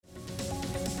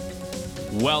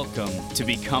Welcome to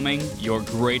Becoming Your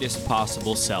Greatest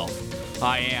Possible Self.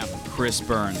 I am Chris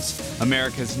Burns,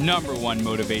 America's #1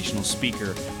 motivational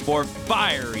speaker for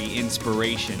fiery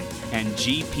inspiration and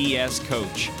GPS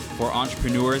coach for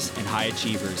entrepreneurs and high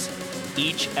achievers.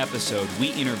 Each episode,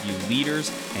 we interview leaders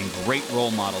and great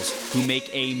role models who make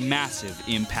a massive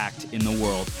impact in the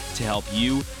world to help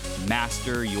you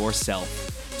master yourself,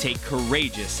 take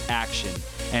courageous action,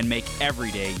 and make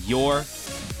every day your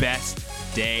best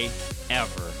day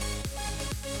ever.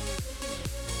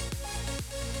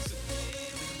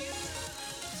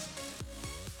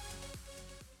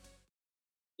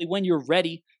 When you're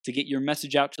ready to get your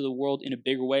message out to the world in a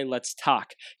bigger way, let's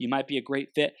talk. You might be a great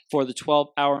fit for the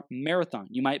 12-hour marathon.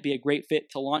 You might be a great fit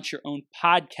to launch your own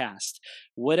podcast.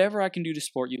 Whatever I can do to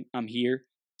support you, I'm here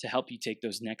to help you take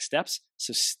those next steps.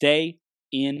 So stay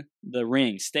in the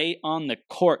ring, stay on the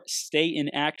court, stay in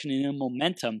action and in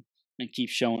momentum, and keep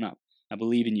showing up. I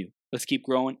believe in you. Let's keep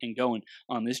growing and going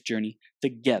on this journey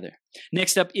together.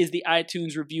 Next up is the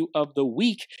iTunes review of the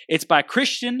week. It's by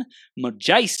Christian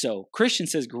Mojiso. Christian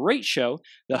says, great show.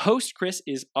 The host, Chris,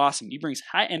 is awesome. He brings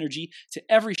high energy to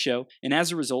every show and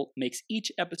as a result makes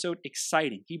each episode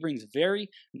exciting. He brings very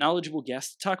knowledgeable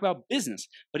guests to talk about business,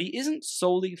 but he isn't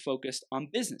solely focused on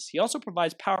business. He also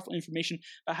provides powerful information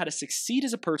about how to succeed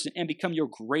as a person and become your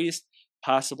greatest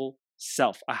possible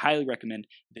self. I highly recommend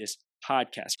this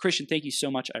podcast. Christian, thank you so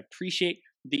much. I appreciate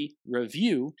the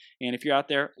review. And if you're out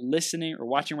there listening or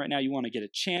watching right now, you want to get a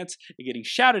chance at getting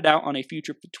shouted out on a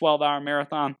future 12-hour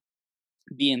marathon,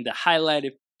 being the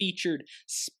highlighted, featured,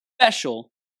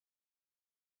 special,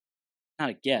 not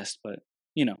a guest, but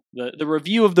the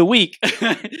review of the week,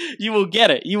 you will get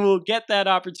it. You will get that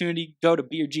opportunity. Go to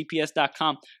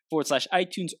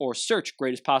beyourgps.com/iTunes or search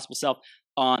Greatest Possible Self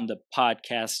on the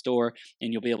podcast store,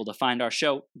 and you'll be able to find our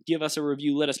show. Give us a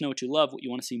review. Let us know what you love, what you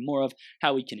want to see more of,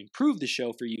 how we can improve the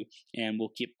show for you, and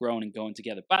we'll keep growing and going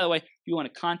together. By the way, if you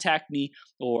want to contact me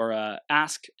or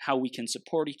ask how we can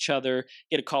support each other,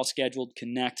 get a call scheduled,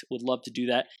 connect, would love to do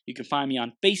that. You can find me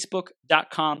on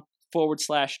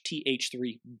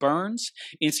Facebook.com/TH3Burns,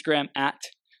 Instagram at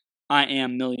I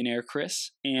am Millionaire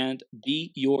Chris, and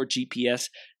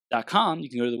beyourgps.com. You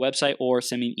can go to the website or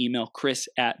send me an email,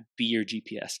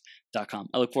 chris@beyourgps.com.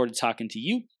 I look forward to talking to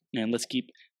you, and let's keep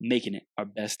making it our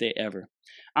best day ever.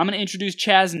 I'm going to introduce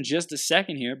Chaz in just a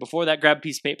second here. Before that, grab a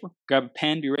piece of paper, grab a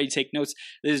pen, be ready to take notes.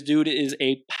 This dude is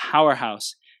a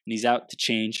powerhouse, and he's out to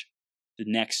change the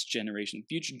next generation,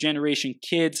 future generation,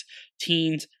 kids,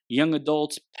 teens, young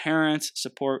adults, parents,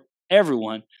 support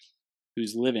everyone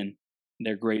who's living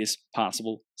their greatest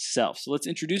possible self. So let's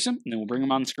introduce him, and then we'll bring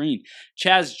him on the screen.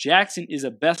 Chaz Jackson is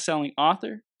a best-selling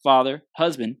author, father,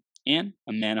 husband, and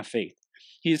a man of faith.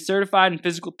 He is certified in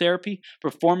physical therapy,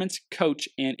 performance coach,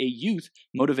 and a youth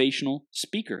motivational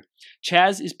speaker.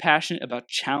 Chaz is passionate about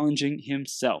challenging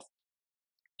himself,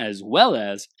 as well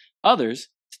as others,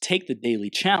 to take the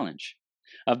daily challenge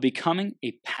of becoming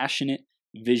a passionate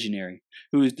visionary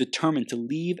who is determined to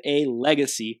leave a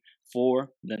legacy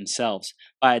for themselves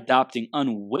by adopting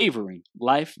unwavering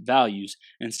life values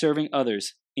and serving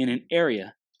others in an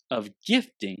area of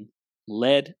gifting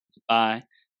led by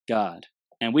God.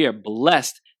 And we are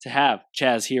blessed to have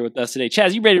Chaz here with us today.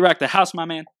 Chaz, you ready to rock the house, my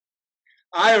man?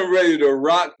 I am ready to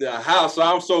rock the house.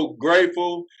 I'm so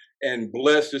grateful and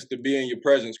blessed just to be in your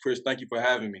presence, Chris. Thank you for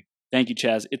having me. Thank you,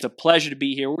 Chaz. It's a pleasure to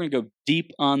be here. We're going to go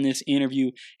deep on this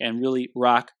interview and really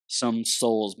rock some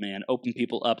souls, man. Open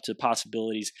people up to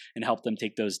possibilities and help them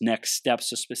take those next steps.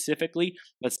 So specifically,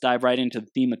 let's dive right into the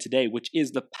theme of today, which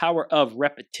is the power of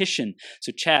repetition.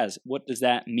 So Chaz, what does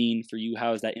that mean for you?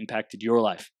 How has that impacted your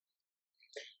life?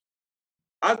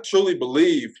 I truly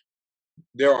believe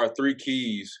there are 3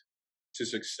 keys to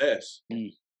success.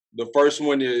 The first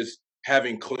one is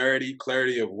having clarity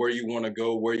of where you want to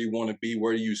go, where you want to be,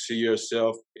 where you see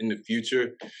yourself in the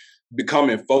future,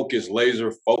 becoming focused,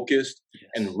 laser focused,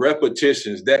 and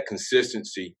repetitions, that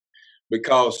consistency,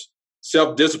 because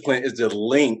self-discipline is the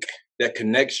link that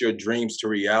connects your dreams to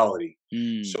reality.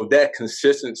 So that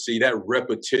consistency, that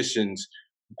repetitions,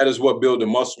 that is what builds the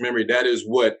muscle memory. That is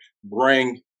what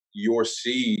bring your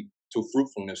seed to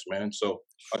fruitfulness, man. So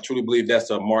I truly believe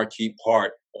that's a marquee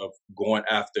part of going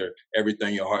after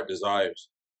everything your heart desires.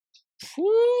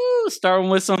 Woo, starting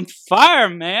with some fire,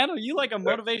 man. Are you like a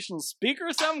motivational speaker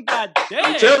or something? God damn.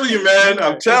 I'm telling you, man.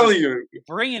 I'm telling you.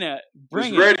 Bringing it.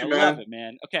 Ready, I love it,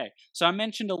 man. Okay, so I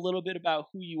mentioned a little bit about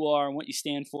who you are and what you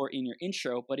stand for in your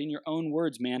intro, but in your own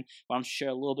words, man, why don't you share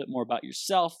a little bit more about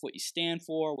yourself, what you stand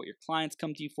for, what your clients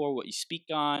come to you for, what you speak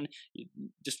on,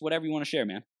 just whatever you want to share,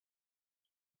 man.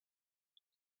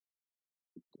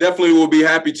 Definitely will be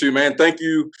happy to, man. Thank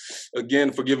you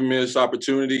again for giving me this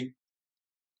opportunity.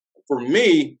 For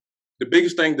me, the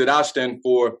biggest thing that I stand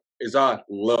for is I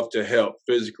love to help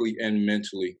physically and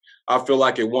mentally. I feel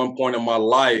like at one point in my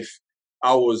life,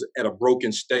 I was at a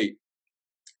broken state.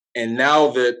 And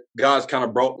now that God's kind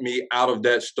of brought me out of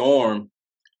that storm,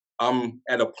 I'm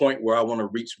at a point where I want to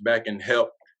reach back and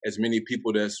help as many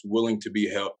people that's willing to be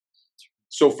helped.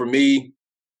 So for me,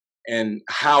 and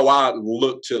how I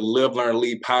look to live, learn,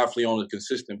 lead powerfully on a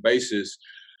consistent basis,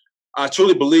 I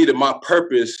truly believe that my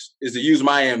purpose is to use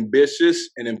my ambitious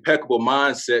and impeccable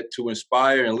mindset to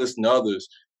inspire and listen to others.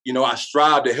 You know, I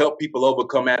strive to help people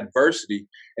overcome adversity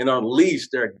and unleash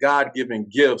their God given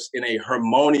gifts in a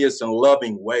harmonious and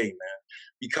loving way, man.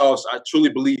 Because I truly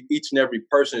believe each and every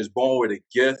person is born with a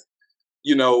gift.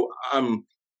 You know, I'm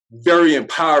very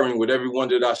empowering with everyone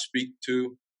that I speak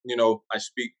to. You know, I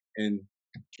speak in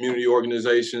community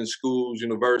organizations, schools,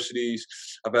 universities.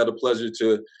 I've had the pleasure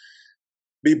to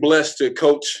be blessed to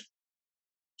coach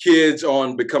kids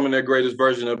on becoming their greatest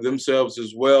version of themselves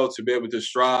as well, to be able to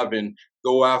strive and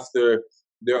go after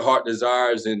their heart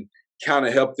desires and kind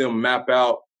of help them map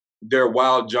out their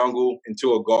wild jungle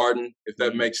into a garden, if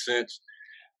that makes sense.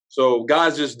 So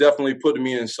God's just definitely putting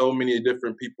me in so many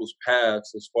different people's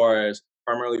paths as far as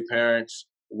primarily parents,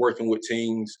 working with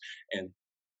teens, and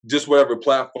just whatever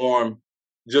platform,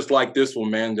 just like this one,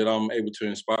 man, that I'm able to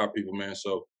inspire people, man.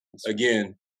 So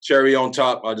again, cherry on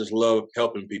top. I just love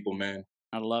helping people, man.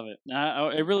 I love it.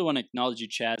 I really want to acknowledge you,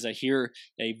 Chaz. I hear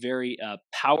a very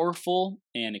powerful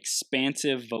and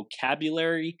expansive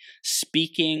vocabulary,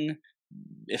 speaking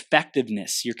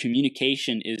effectiveness. Your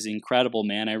communication is incredible,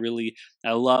 man.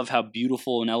 I love how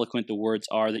beautiful and eloquent the words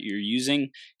are that you're using,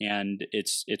 and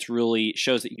it's really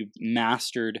shows that you've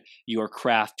mastered your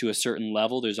craft to a certain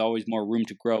level. There's always more room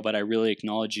to grow, but I really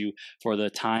acknowledge you for the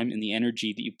time and the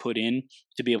energy that you put in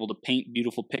to be able to paint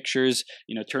beautiful pictures,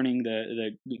 you know, turning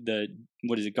the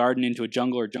what is it, garden into a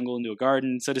jungle or jungle into a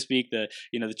garden, so to speak, the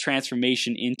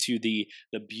transformation into the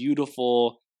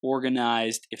beautiful,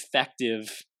 organized,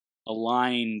 effective,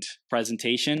 aligned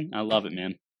presentation. I love it,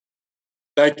 man.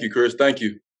 Thank you, Chris. Thank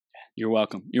you. You're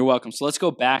welcome. You're welcome. So let's go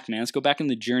back, man. Let's go back in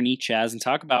the journey, Chaz, and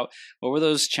talk about what were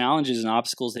those challenges and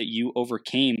obstacles that you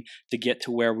overcame to get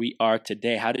to where we are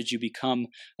today. How did you become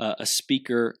a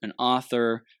speaker, an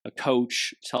author, a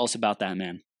coach? Tell us about that,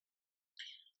 man.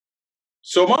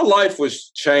 So my life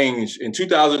was changed in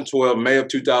 2012, May of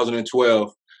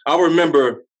 2012. I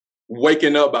remember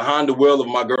waking up behind the wheel of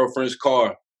my girlfriend's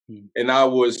car, and I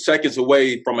was seconds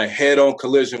away from a head-on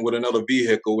collision with another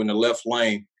vehicle in the left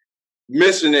lane,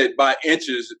 missing it by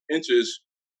inches,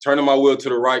 turning my wheel to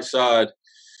the right side.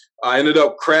 I ended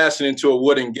up crashing into a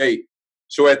wooden gate.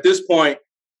 So at this point,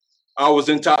 I was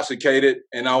intoxicated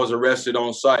and I was arrested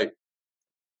on site.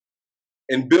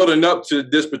 And building up to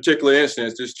this particular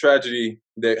instance, this tragedy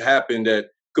that happened that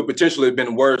could potentially have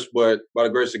been worse, but by the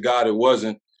grace of God, it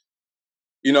wasn't.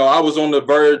 You know, I was on the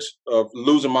verge of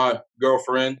losing my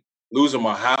girlfriend, losing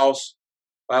my house.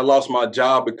 I lost my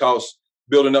job because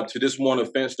building up to this one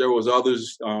offense, there was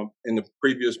others in the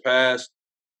previous past.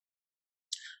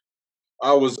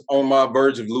 I was on my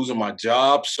verge of losing my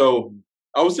job. So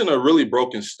I was in a really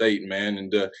broken state, man.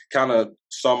 And to kind of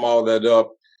sum all that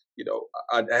up, you know,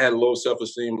 I had low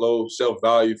self-esteem, low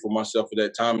self-value for myself at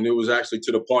that time. And it was actually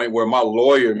to the point where my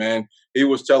lawyer, man, he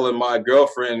was telling my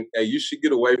girlfriend, hey, you should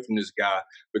get away from this guy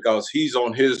because he's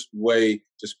on his way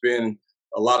to spend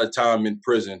a lot of time in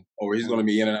prison, or he's going to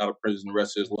be in and out of prison the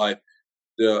rest of his life.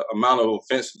 The amount of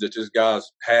offenses that this guy's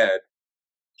had,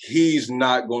 he's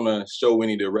not going to show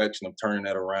any direction of turning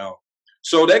that around.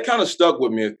 So that kind of stuck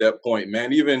with me at that point,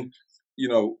 man. Even, you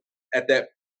know, at that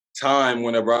time,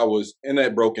 whenever I was in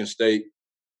that broken state,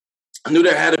 I knew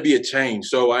there had to be a change.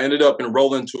 So I ended up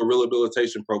enrolling to a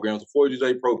rehabilitation program. It's a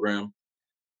 40-day program.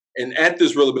 And at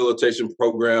this rehabilitation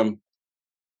program,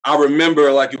 I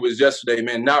remember like it was yesterday,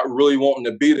 man, not really wanting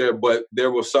to be there, but there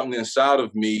was something inside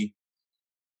of me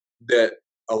that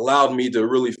allowed me to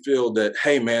really feel that,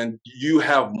 hey, man, you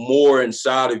have more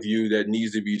inside of you that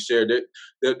needs to be shared.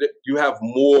 That you have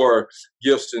more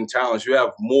gifts and talents. You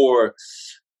have more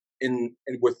in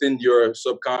within your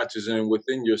subconscious and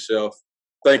within yourself,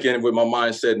 thinking with my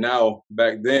mindset now,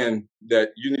 back then, that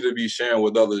you need to be sharing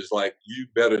with others, like, you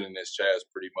better than this, Chaz,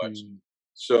 pretty much.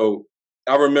 So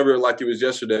I remember it like it was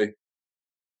yesterday.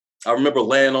 I remember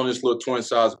laying on this little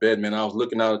twin-size bed, man. I was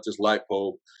looking out at this light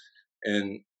pole,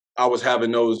 and I was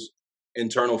having those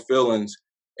internal feelings.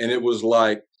 And it was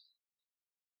like,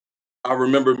 I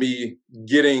remember me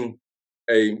getting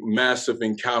a massive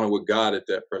encounter with God at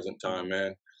that present time,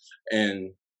 man.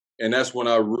 And And that's when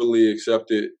I really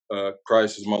accepted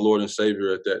Christ as my Lord and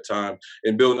Savior at that time.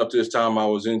 And building up to this time, I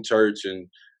was in church, and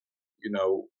you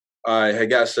know, I had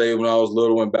got saved when I was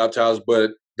little and baptized,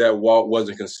 but that walk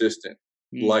wasn't consistent,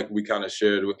 like we kind of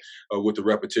shared with the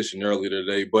repetition earlier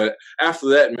today. But after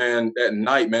that, man, at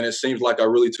night, man, it seems like I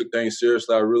really took things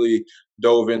seriously. I really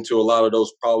dove into a lot of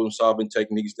those problem-solving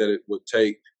techniques that it would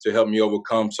take to help me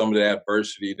overcome some of the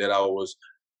adversity that I was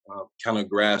kind of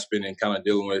grasping and kind of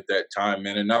dealing with at that time,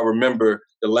 man. And I remember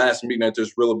the last meeting at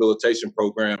this rehabilitation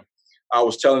program, I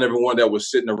was telling everyone that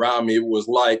was sitting around me, it was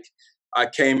like I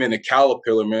came in a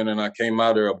caterpillar, man, and I came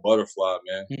out of a butterfly,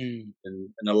 man. And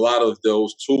a lot of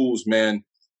those tools, man,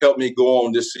 helped me go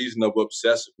on this season of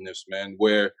obsessiveness, man,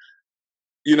 where,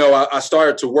 you know, I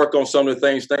started to work on some of the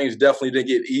things. Things definitely didn't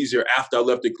get easier after I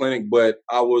left the clinic, but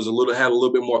I had a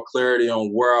little bit more clarity on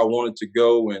where I wanted to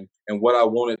go and what I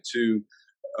wanted to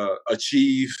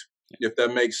achieve, if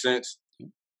that makes sense.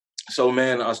 So,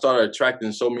 man, I started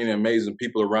attracting so many amazing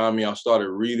people around me. I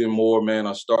started reading more, man.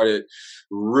 I started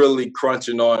really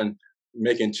crunching on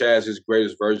making Chaz his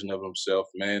greatest version of himself,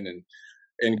 man.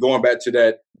 And going back to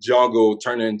that jungle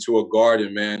turning into a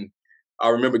garden, man, I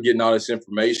remember getting all this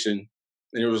information,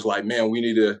 and it was like, man,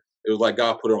 it was like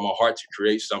God put it on my heart to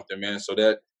create something, man. So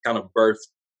that kind of birthed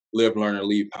Live, Learn, and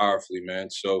Lead Powerfully,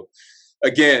 man. So,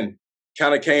 again,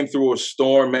 kind of came through a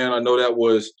storm, man. I know that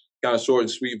was kind of short and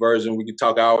sweet version. We could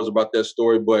talk hours about that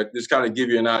story, but just kind of give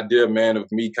you an idea, man, of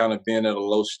me kind of being at a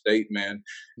low state, man,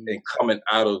 and coming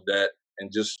out of that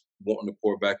and just wanting to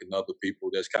pour back into other people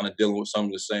that's kind of dealing with some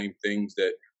of the same things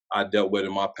that I dealt with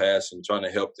in my past and trying to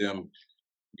help them,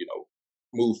 you know,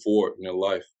 move forward in their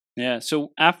life. Yeah. So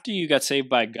after you got saved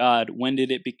by God, when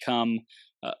did it become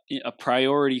a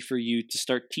priority for you to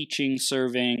start teaching,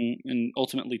 serving, and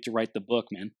ultimately to write the book,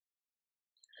 man?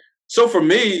 So for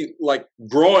me, like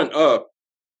growing up,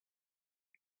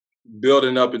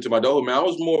 building up into my adulthood, man, I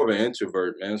was more of an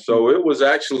introvert, man. So it was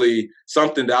actually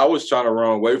something that I was trying to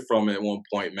run away from at one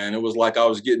point, man. It was like I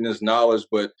was getting this knowledge,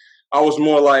 but I was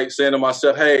more like saying to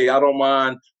myself, hey, I don't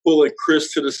mind pulling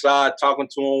Chris to the side, talking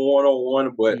to him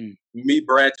one-on-one, but me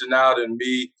branching out and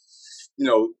me, you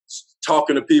know,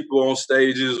 talking to people on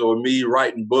stages or me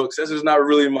writing books, this is not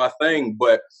really my thing.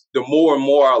 But the more and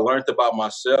more I learned about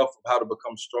myself, how to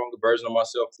become a stronger version of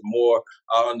myself, the more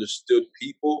I understood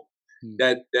people,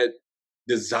 that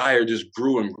desire just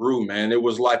grew and grew, man. It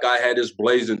was like I had this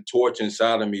blazing torch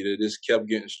inside of me that just kept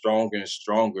getting stronger and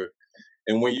stronger.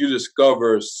 And when you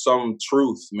discover some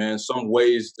truth, man, some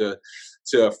ways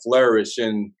to flourish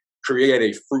and create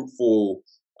a fruitful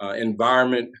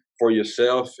environment for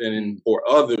yourself and for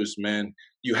others, man,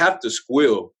 you have to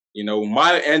squill. You know,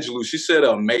 Maya Angelou, she said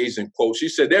an amazing quote. She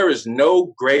said, there is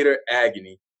no greater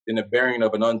agony than the bearing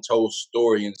of an untold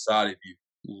story inside of you.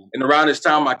 And around this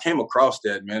time, I came across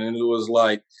that, man. And it was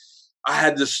like, I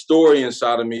had this story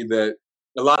inside of me that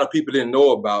a lot of people didn't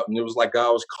know about. And it was like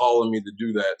God was calling me to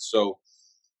do that. So,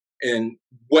 and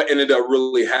what ended up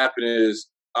really happening is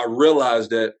I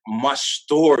realized that my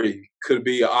story could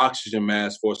be an oxygen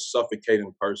mask for a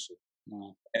suffocating person.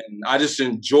 And I just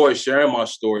enjoy sharing my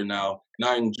story now. And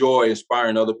I enjoy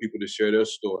inspiring other people to share their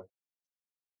story.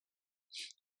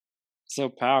 So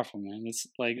powerful, man. It's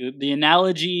like the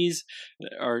analogies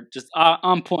are just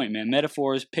on point, man.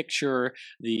 Metaphors, picture,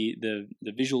 the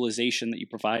visualization that you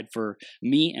provide for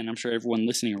me, and I'm sure everyone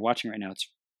listening or watching right now.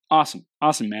 It's awesome.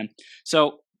 Awesome, man.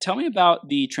 So tell me about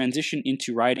the transition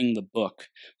into writing the book.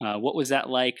 What was that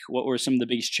like? What were some of the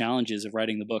biggest challenges of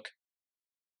writing the book?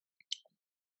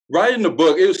 Writing the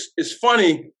book, it's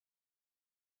funny.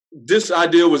 This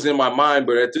idea was in my mind,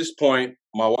 but at this point,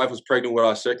 my wife was pregnant with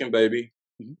our second baby.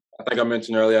 I think I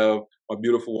mentioned earlier, my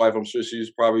beautiful wife, I'm sure she's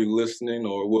probably listening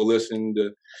or will listen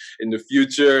in the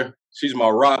future. She's my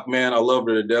rock, man. I love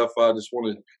her to death. I just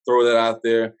want to throw that out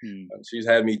there. She's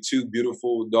had me 2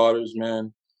 beautiful daughters,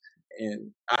 man.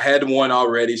 And I had one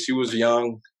already. She was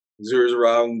young. Zuri's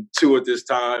around 2 at this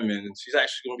time, and she's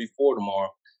actually going to be 4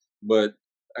 tomorrow. But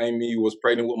Amy was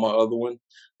pregnant with my other one,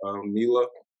 Mila.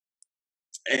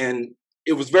 And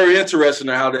it was very interesting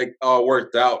how that all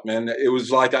worked out, man. It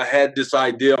was like I had this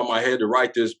idea on my head to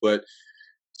write this, but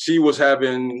she was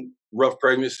having rough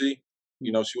pregnancy.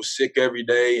 You know, she was sick every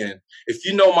day. And if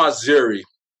you know my Zuri,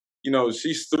 you know,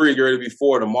 she's 3, ready to be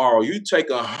 4 tomorrow. You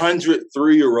take 100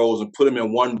 3-year-olds and put them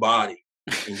in one body,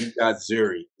 and you got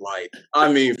Zuri. Like,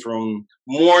 I mean, from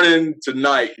morning to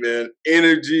night, man,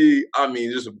 energy. I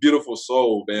mean, just a beautiful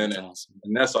soul, man. And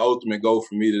that's the ultimate goal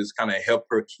for me, to just kind of help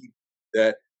her keep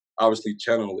that. Obviously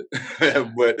channel it,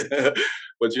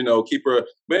 but you know, keep her.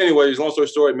 But anyways, long story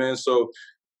short, man. So,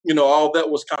 you know, all that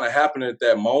was kind of happening at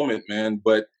that moment, man.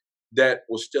 But that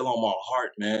was still on my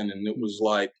heart, man. And it was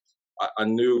like, I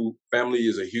knew family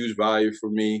is a huge value for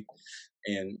me,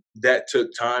 and that took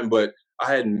time. But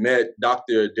I had met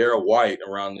Dr. Dara White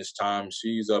around this time.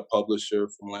 She's a publisher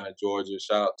from Atlanta, Georgia.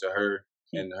 Shout out to her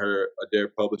and her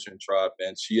Adair Publishing Tribe.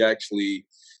 And she actually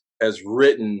has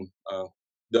written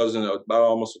about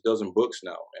almost a dozen books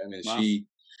now, man. And Wow. she,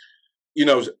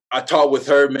 I taught with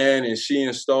her, man, and she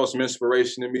installed some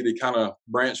inspiration in me to kind of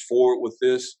branch forward with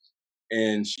this.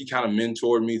 And she kind of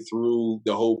mentored me through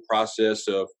the whole process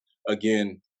of,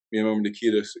 again, remember the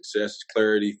key to success is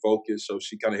clarity, focus. So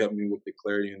she kind of helped me with the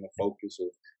clarity and the focus of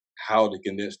how to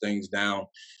condense things down.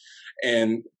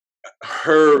 And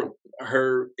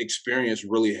her experience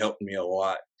really helped me a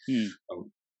lot.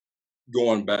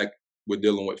 Going back with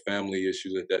dealing with family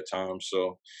issues at that time.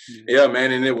 So yeah,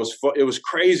 man, and it was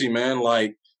crazy, man.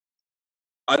 Like,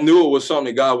 I knew it was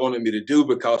something God wanted me to do,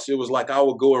 because it was like I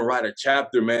would go and write a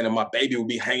chapter, man, and my baby would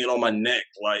be hanging on my neck,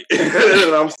 like,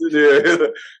 and I'm sitting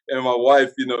there, and my wife,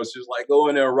 she was like, go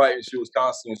in there and write, and she was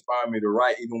constantly inspiring me to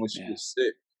write, even when she was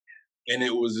sick. And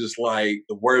it was just like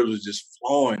the words was just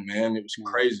flowing, man. It was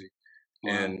crazy.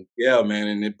 Wow. And yeah, man,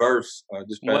 and it births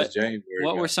this past January.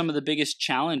 What were some of the biggest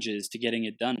challenges to getting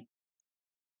it done?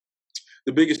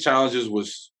 The biggest challenges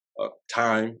was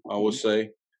time, I would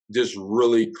say. Just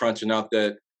really crunching out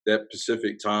that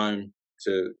specific time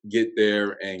to get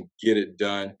there and get it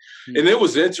done. And it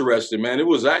was interesting, man. It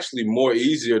was actually more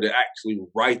easier to actually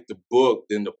write the book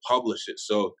than to publish it.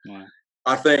 So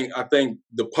I think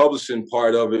the publishing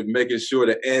part of it, making sure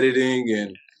the editing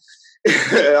and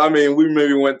I mean, we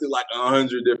maybe went through like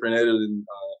 100 different editing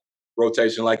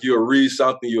rotation. Like, you'll read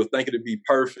something, you'll think it'd be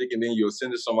perfect, and then you'll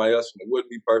send it to somebody else and it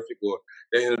wouldn't be perfect, or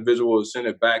the individual will send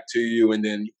it back to you, and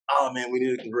then, oh man, we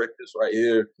need to correct this right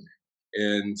here.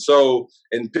 And so,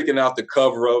 and picking out the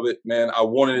cover of it, man, I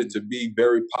wanted it to be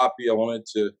very poppy. I wanted it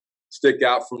to stick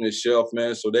out from the shelf,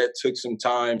 man. So that took some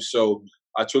time. So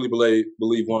I truly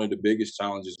believe one of the biggest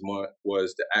challenges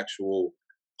was the actual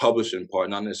publishing part,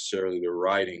 not necessarily the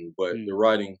writing, but the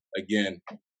writing, again,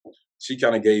 she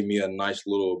kind of gave me a nice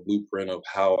little blueprint of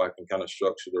how I can kind of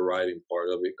structure the writing part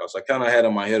of it, because I kind of had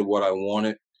in my head what I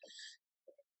wanted.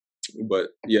 But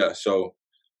yeah, so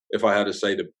if I had to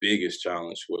say, the biggest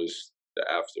challenge was the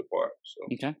after part.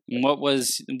 So. Okay. And what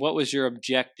was your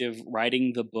objective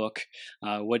writing the book?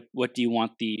 What do you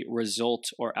want the result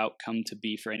or outcome to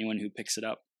be for anyone who picks it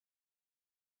up?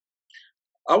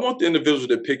 I want the individual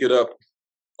to pick it up,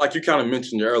 like you kind of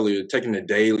mentioned earlier, taking the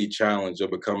daily challenge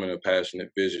of becoming a passionate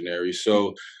visionary.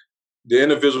 So the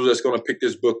individual that's going to pick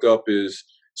this book up is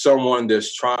someone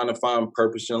that's trying to find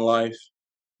purpose in life,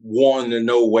 wanting to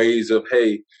know ways of,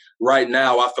 hey, right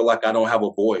now I feel like I don't have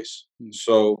a voice.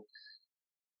 So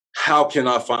how can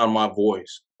I find my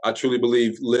voice? I truly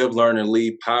believe Live, Learn, and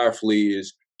Lead Powerfully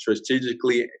is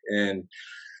strategically and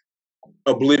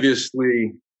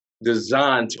obliviously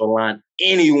designed to align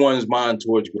anyone's mind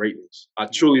towards greatness. I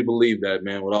truly believe that,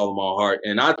 man, with all of my heart.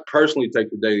 And I personally take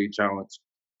the daily challenge.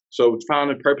 So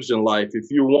finding purpose in life, if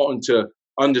you're wanting to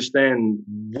understand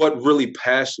what really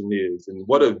passion is and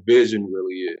what a vision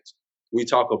really is, we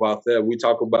talk about that. We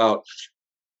talk about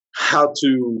how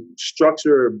to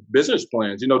structure business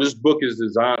plans. This book is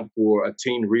designed for a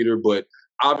teen reader, but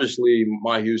obviously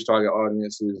my huge target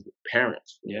audience is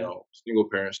parents, single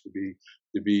parents,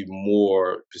 to be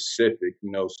more specific,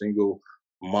 single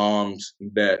moms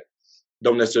that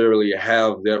don't necessarily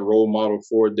have that role model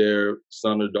for their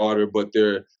son or daughter, but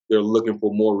they're looking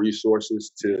for more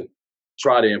resources to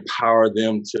try to empower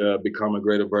them to become a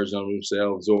greater version of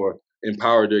themselves, or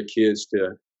empower their kids to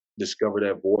discover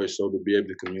that voice, so to be able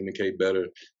to communicate better.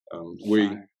 We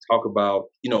talk about,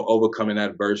 overcoming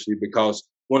adversity, because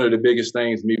one of the biggest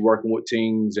things, me working with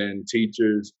teens and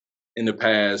teachers in the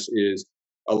past, is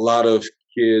a lot of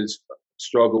kids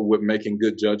struggle with making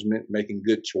good judgment, making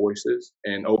good choices,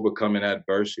 and overcoming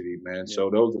adversity, man. Yeah. So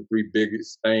those are three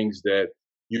biggest things that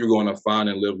you're going to find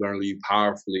in Live, Learn, Lead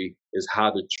Powerfully, is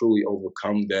how to truly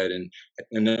overcome that,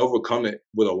 and then overcome it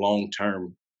with a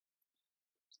long-term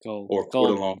goal. Or for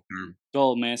the long term.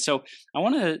 Goal, man. So I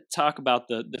want to talk about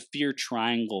the fear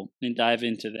triangle and dive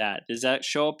into that. Does that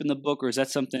show up in the book, or is that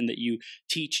something that you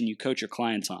teach and you coach your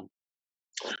clients on?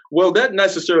 Well, that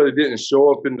necessarily didn't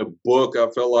show up in the book. I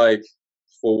felt like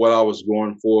for what I was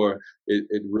going for,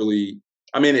 it really,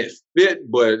 it fit,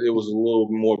 but it was a little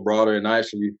more broader, and I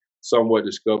actually somewhat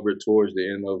discovered towards the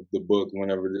end of the book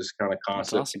whenever this kind of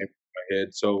concept came to my head.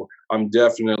 So I'm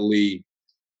definitely,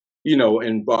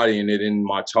 embodying it in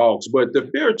my talks. But the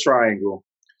fear triangle,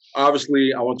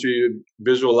 obviously, I want you to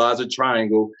visualize a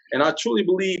triangle. And I truly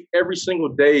believe every single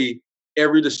day,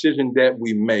 every decision that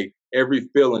we make, every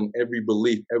feeling, every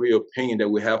belief, every opinion that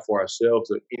we have for ourselves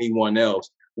or anyone else,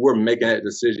 we're making that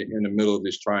decision in the middle of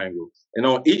this triangle. And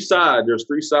on each side, there's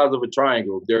three sides of a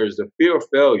triangle. There is the fear of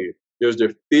failure, there's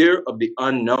the fear of the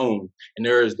unknown, and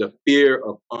there is the fear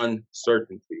of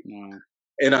uncertainty. Yeah.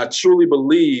 And I truly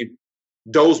believe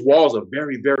those walls are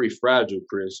very, very fragile,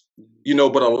 Chris.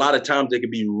 But a lot of times they can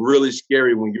be really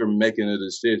scary when you're making a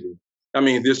decision. I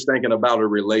mean, just thinking about a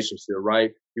relationship,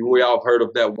 right? We all heard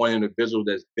of that one individual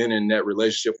that's been in that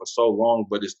relationship for so long,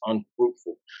 but it's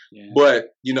unfruitful. Yeah. But,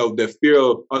 the fear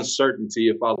of uncertainty,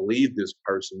 if I leave this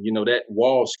person, that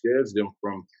wall scares them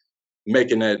from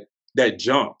making that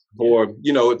jump. Or,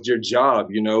 it's your job,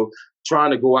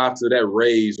 trying to go after that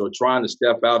raise or trying to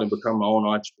step out and become my own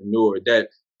entrepreneur,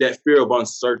 that fear of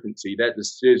uncertainty, that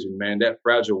decision, man, that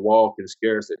fragile wall can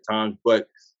scare us at times. But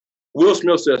Will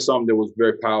Smith said something that was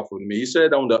very powerful to me. He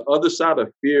said, on the other side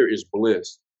of fear is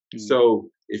bliss. Mm-hmm. So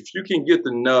if you can get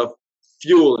enough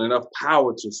fuel and enough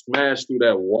power to smash through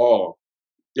that wall,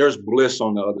 there's bliss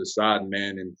on the other side,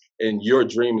 man. And your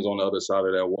dream is on the other side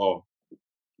of that wall.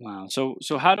 Wow.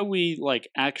 So how do we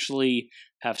actually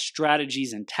have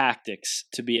strategies and tactics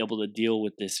to be able to deal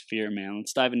with this fear, man?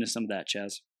 Let's dive into some of that,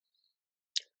 Chaz.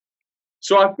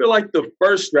 So I feel like the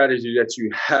first strategy that you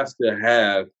have to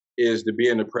have is to be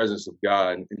in the presence of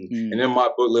God. And in my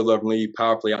book, Live, Love, and Lead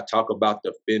Powerfully, I talk about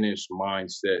the finished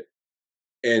mindset.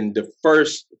 And the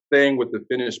first thing with the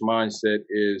finished mindset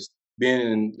is being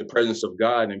in the presence of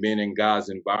God and being in God's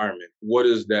environment. What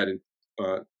is that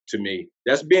to me?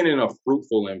 That's being in a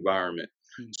fruitful environment.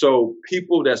 So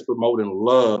people that's promoting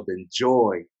love and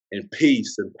joy and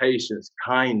peace and patience,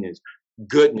 kindness,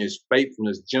 goodness,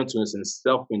 faithfulness, gentleness, and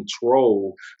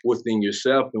self-control within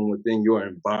yourself and within your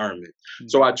environment.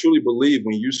 So I truly believe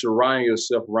when you surround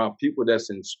yourself around people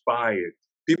that's inspired,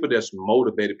 people that's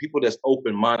motivated, people that's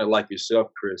open-minded like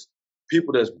yourself, Chris,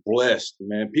 people that's blessed,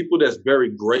 man, people that's very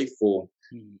grateful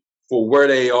for where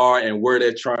they are and where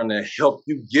they're trying to help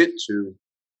you get to,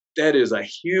 that is a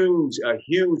huge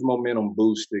momentum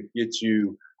boost to get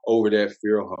you over that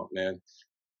fear hump, man.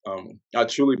 I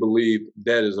truly believe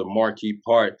that is a marquee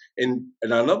part. And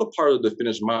another part of the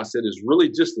finished mindset is really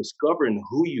just discovering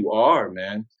who you are,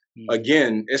 man.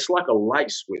 Again, it's like a light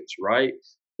switch, right?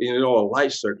 A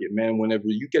light circuit, man. Whenever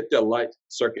you get that light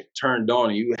circuit turned on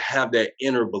and you have that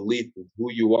inner belief of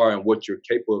who you are and what you're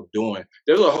capable of doing,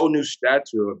 there's a whole new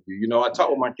stature of you. I talk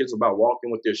with my kids about walking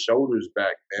with their shoulders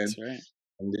back, man. That's right.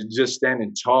 And just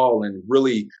standing tall and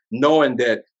really knowing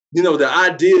that, the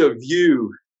idea of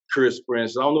you, Chris, for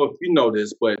instance, I don't know if you know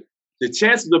this, but the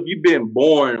chances of you being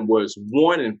born was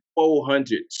 1 in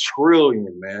 400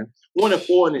 trillion, man. 1 in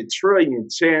 400 trillion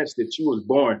chance that you was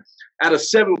born. Out of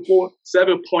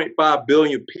 7.5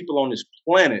 billion people on this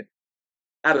planet,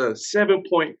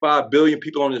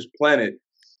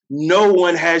 no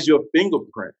one has your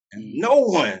fingerprint. No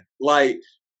one.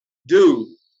 Dude,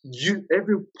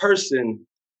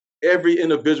 every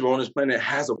individual on this planet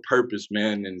has a purpose,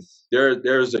 man, and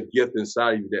there's a gift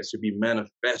inside of you that should be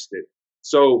manifested.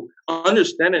 So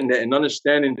understanding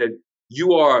that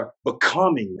you are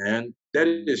becoming, man, that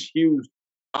is huge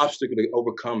obstacle to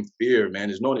overcome fear, man,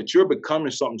 is knowing that you're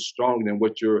becoming something stronger than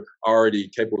what you're already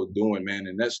capable of doing, man.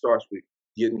 And that starts with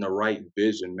getting the right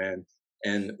vision, man.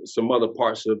 And some other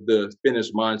parts of the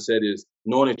finished mindset is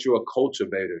knowing that you're a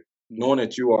cultivator, knowing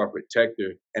that you are a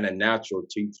protector and a natural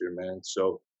teacher, man.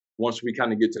 So once we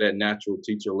kind of get to that natural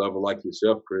teacher level like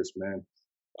yourself, Chris, man,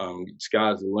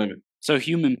 sky's the limit. So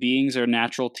human beings are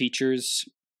natural teachers?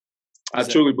 I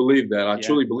truly believe that. I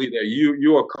truly believe that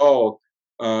you are called,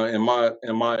 in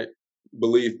my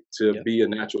belief, to be a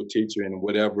natural teacher in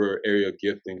whatever area of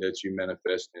gifting that you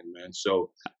manifest in, man. So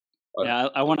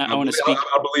I want to speak.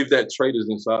 I believe that trait is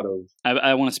inside of.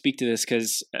 I want to speak to this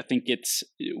because I think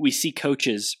we see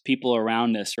coaches, people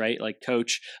around us, right? Like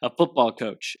a football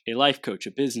coach, a life coach,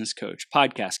 a business coach,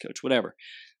 podcast coach, whatever.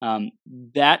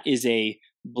 That is a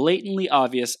blatantly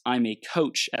obvious. I'm a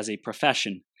coach as a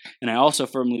profession, and I also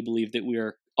firmly believe that we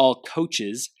are all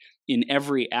coaches in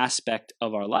every aspect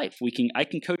of our life. I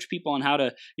can coach people on how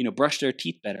to, brush their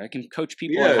teeth better. I can coach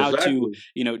people on how to,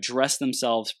 dress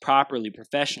themselves properly,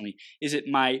 professionally. Is it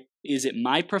my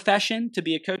profession to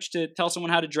be a coach to tell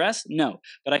someone how to dress? No,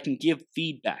 but I can give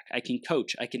feedback. I can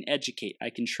coach. I can educate. I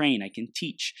can train. I can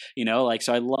teach.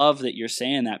 So I love that you're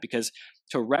saying that, because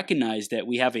to recognize that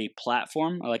we have a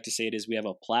platform, I like to say we have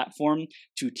a platform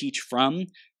to teach from,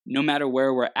 no matter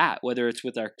where we're at, whether it's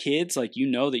with our kids, that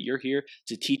you're here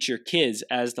to teach your kids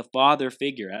as the father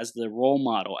figure, as the role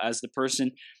model, as the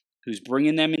person who's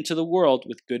bringing them into the world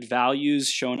with good values,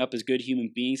 showing up as good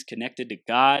human beings, connected to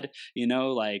God,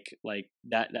 like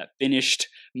that finished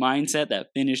mindset, that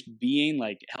finished being,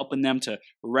 like helping them to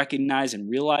recognize and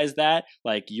realize that,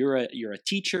 like you're a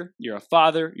teacher, you're a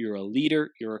father, you're a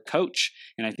leader, you're a coach.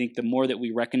 And I think the more that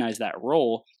we recognize that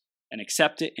role and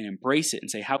accept it and embrace it and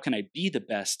say, how can I be the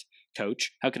best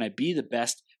coach? How can I be the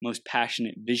best, most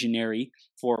passionate visionary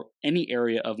for any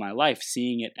area of my life,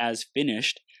 seeing it as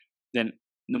finished, then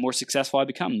the more successful I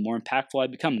become, the more impactful I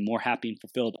become, the more happy and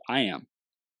fulfilled I am.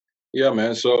 Yeah,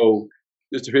 man. So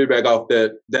just to piggyback off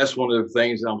that, that's one of the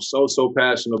things that I'm so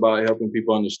passionate about helping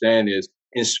people understand is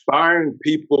inspiring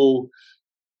people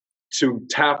to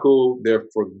tackle their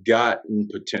forgotten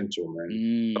potential,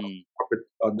 man.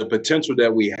 The potential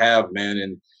that we have, man.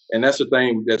 And that's the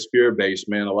thing that's fear-based,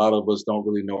 man. A lot of us don't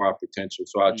really know our potential.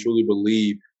 So I truly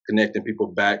believe connecting people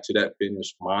back to that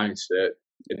fitness mindset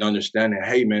and understanding,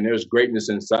 hey, man, there's greatness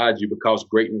inside you because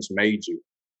greatness made you.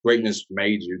 Greatness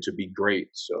made you to be great.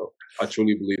 So I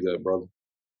truly believe that, brother.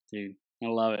 Dude, I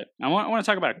love it. I want to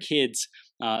talk about kids,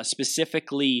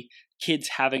 specifically kids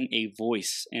having a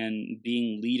voice and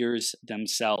being leaders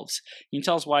themselves. Can you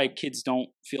tell us why kids don't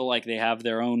feel like they have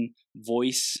their own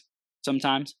voice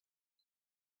sometimes?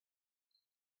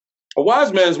 A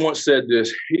wise man once said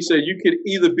this. He said, you could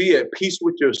either be at peace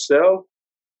with yourself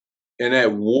and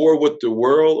at war with the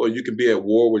world, or you can be at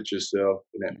war with yourself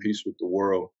and at peace with the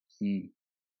world.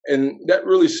 And that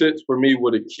really sits for me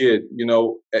with a kid.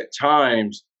 At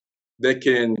times they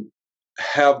can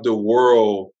have the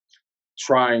world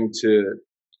trying to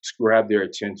grab their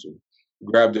attention.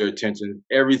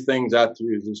 Everything's out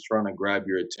there is just trying to grab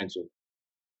your attention.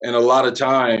 And a lot of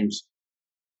times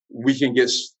we can get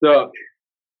stuck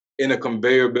in a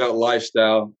conveyor belt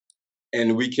lifestyle,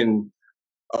 and we can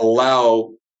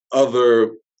allow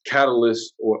other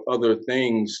catalysts or other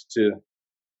things to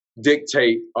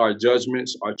dictate our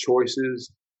judgments, our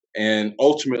choices, and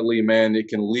ultimately, man, it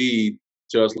can lead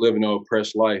to us living an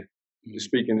oppressed life.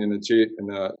 Speaking in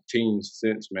the teen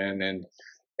sense, man,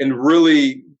 and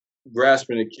really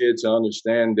grasping the kids to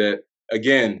understand that,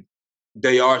 again,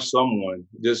 they are someone,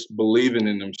 just believing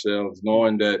in themselves,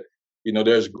 knowing that,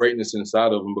 there's greatness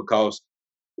inside of them. Because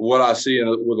what I see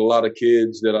with a lot of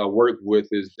kids that I work with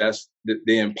is that's the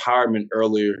empowerment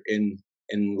earlier in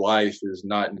life is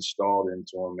not installed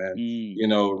into them,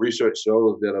 man. Research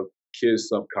shows that a kid's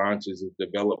subconscious is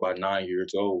developed by 9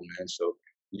 years old, man. So,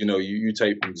 you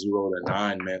take from 0 to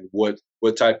 9, man, what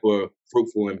type of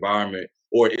fruitful environment,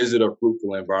 or is it a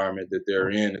fruitful environment that they're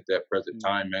in at that present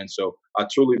time, man? So I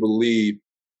truly believe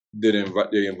that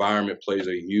the environment plays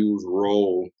a huge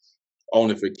role on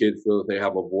if a kid feels they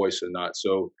have a voice or not.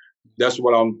 So that's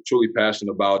what I'm truly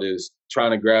passionate about, is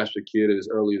trying to grasp a kid as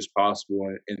early as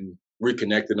possible and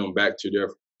reconnecting them back to their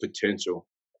potential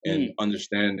and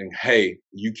understanding, hey,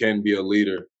 you can be a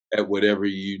leader at whatever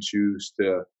you choose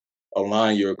to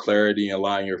align your clarity and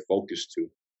align your focus to.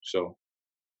 So,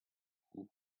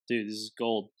 dude, this is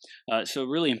gold. So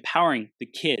really empowering the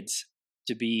kids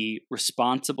to be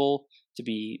responsible, to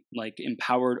be like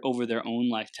empowered over their own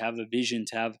life, to have a vision,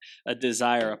 to have a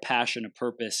desire, a passion, a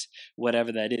purpose,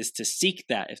 whatever that is, to seek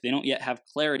that. If they don't yet have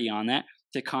clarity on that,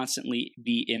 to constantly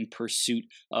be in pursuit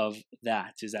of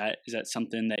that. Is that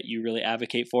something that you really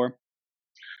advocate for?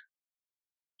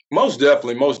 Most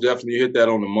definitely. You hit that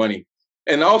on the money.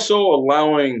 And also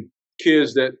allowing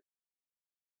kids that,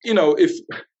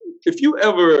 if you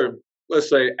ever, let's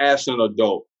say, ask an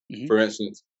adult, for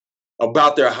instance,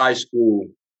 about their high school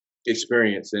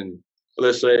experience, and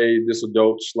let's say this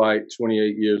adult's like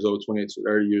 28 years old, 28 to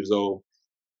 30 years old,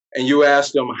 and you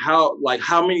ask them how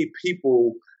many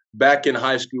people back in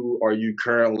high school are you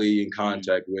currently in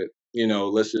contact with?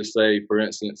 Let's just say, for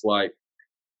instance, like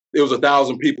there was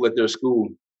 1,000 people at their school.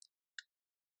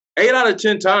 8 out of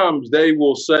 10 times they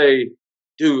will say,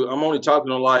 dude, I'm only talking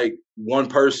to like one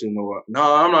person, or no,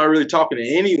 I'm not really talking to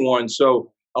anyone.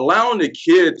 So allowing the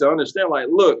kid to understand, like,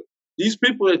 look, these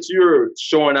people that you're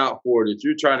showing out for, that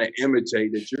you're trying to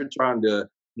imitate, that you're trying to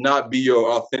not be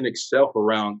your authentic self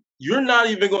around, you're not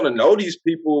even going to know these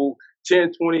people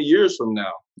 10, 20 years from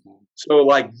now. So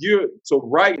so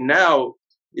right now,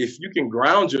 if you can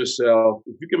ground yourself,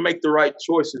 if you can make the right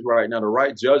choices right now, the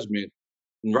right judgment,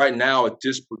 right now at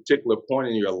this particular point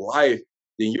in your life,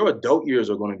 then your adult years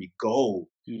are going to be gold.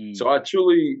 So I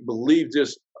truly believe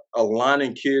just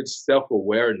aligning kids'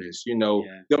 self-awareness,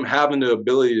 them having the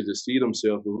ability to see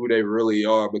themselves for who they really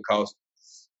are, because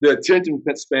the attention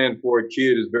span for a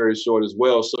kid is very short as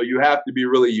well. So you have to be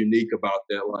really unique about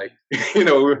that. Like,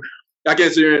 I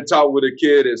guess you're in talk with a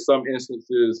kid in some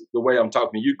instances the way I'm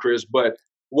talking to you, Chris, but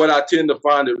what I tend to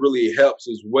find that really helps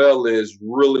as well is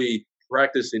really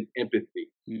practicing empathy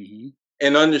Mm-hmm.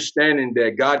 and understanding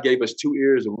that God gave us two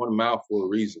ears and one mouth for a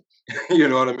reason. You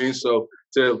know what I mean? So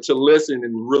to listen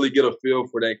and really get a feel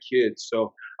for that kid.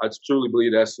 So I truly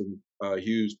believe that's some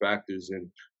huge factors in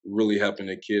really helping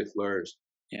the kid flourish.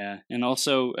 Yeah. And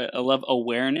also, I love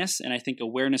awareness. And I think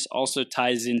awareness also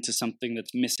ties into something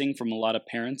that's missing from a lot of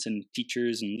parents and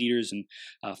teachers and leaders and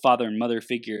father and mother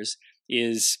figures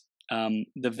is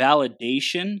the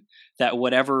validation that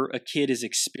whatever a kid is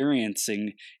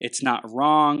experiencing, it's not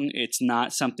wrong. It's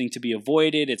not something to be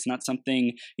avoided. It's not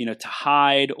something, to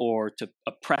hide or to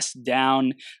oppress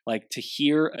down. Like to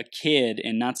hear a kid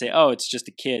and not say, "Oh, it's just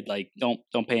a kid." Like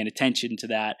don't pay any attention to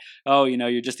that. "Oh,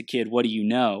 you're just a kid. What do you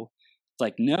know?"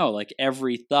 Like, no, like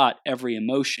every thought, every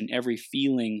emotion, every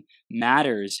feeling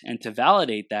matters. And to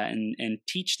validate that and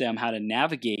teach them how to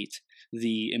navigate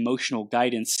the emotional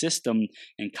guidance system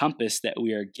and compass that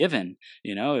we are given.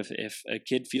 If a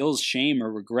kid feels shame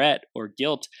or regret or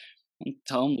guilt, don't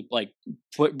tell them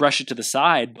to brush it to the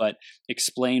side, but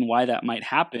explain why that might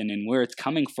happen and where it's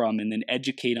coming from, and then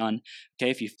educate on, okay,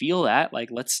 if you feel that, like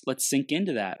let's sink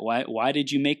into that. Why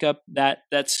did you make up that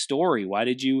story? Why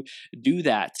did you do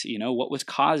that? What was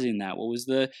causing that? What was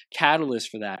the catalyst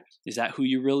for that? Is that who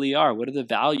you really are? What are the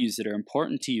values that are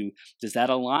important to you? Does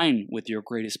that align with your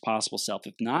greatest possible self?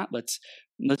 If not, let's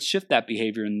shift that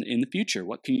behavior in the future.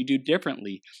 What can you do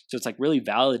differently? So it's like really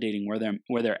validating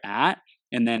where they're at,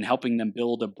 and then helping them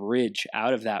build a bridge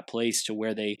out of that place to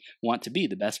where they want to be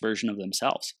the best version of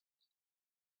themselves.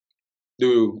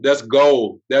 Dude, that's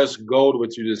gold. That's gold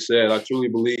what you just said. I truly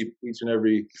believe each and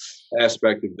every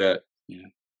aspect of that. Yeah.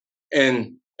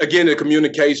 And again, the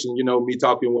communication, me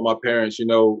talking with my parents,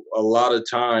 a lot of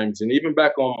times, and even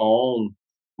back on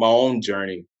my own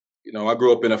journey, I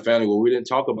grew up in a family where we didn't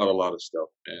talk about a lot of stuff.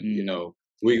 And,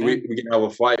 we can have a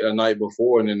fight a night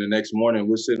before, and then the next morning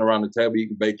we're sitting around the table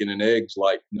eating bacon and eggs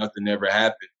like nothing ever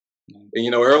happened.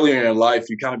 And earlier in life,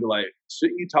 you kind of be like,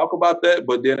 shouldn't you talk about that?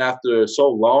 But then after so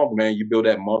long, man, you build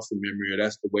that muscle memory, or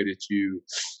that's the way that you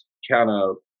kind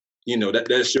of,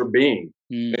 that's your being.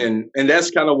 And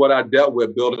that's kind of what I dealt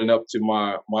with building up to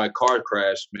my car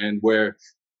crash, man, where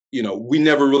we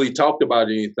never really talked about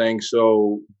anything.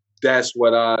 So that's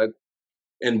what I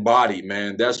embody,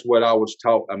 man. That's what I was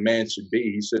taught a man should be.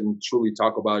 He shouldn't truly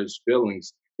talk about his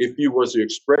feelings. If you was to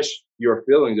express your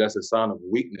feelings, that's a sign of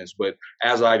weakness. But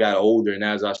as I got older and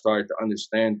as I started to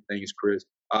understand things, Chris,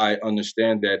 I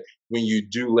understand that when you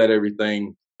do let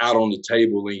everything out on the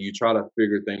table and you try to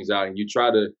figure things out and you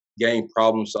try to gain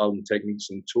problem solving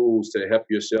techniques and tools to help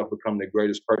yourself become the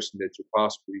greatest person that you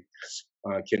possibly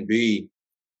can be,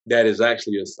 that is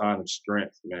actually a sign of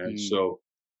strength, man. So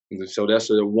that's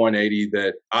a 180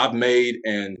 that I've made,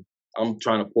 and I'm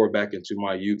trying to pour back into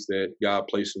my youth that God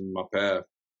placed in my path.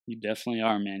 You definitely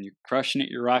are, man. You're crushing it.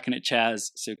 You're rocking it,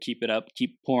 Chaz. So keep it up.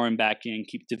 Keep pouring back in.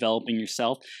 Keep developing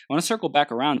yourself. I want to circle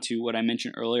back around to what I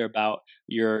mentioned earlier about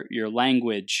your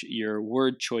language, your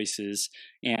word choices,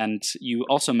 and you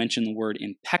also mentioned the word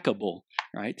impeccable,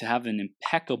 right? To have an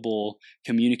impeccable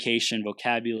communication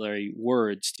vocabulary,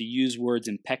 words, to use words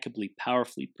impeccably,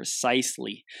 powerfully,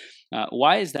 precisely.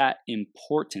 Why is that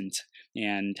important?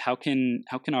 And how can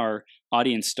our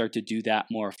audience start to do that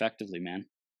more effectively, man?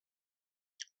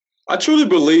 I truly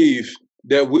believe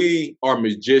that we are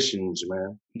magicians,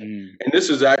 man. And this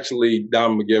is actually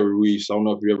Don Miguel Ruiz. I don't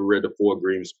know if you ever read The Four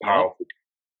Agreements. Powerful.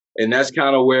 And that's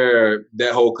kind of where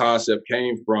that whole concept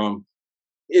came from,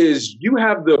 is you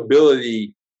have the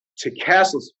ability to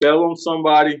cast a spell on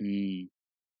somebody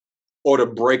or to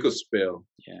break a spell.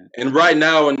 Yeah. And right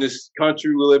now in this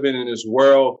country we live in this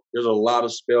world, there's a lot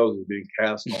of spells that are being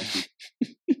cast on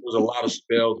people. There's a lot of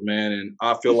spells, man, and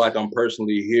I feel like I'm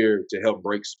personally here to help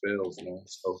break spells, man.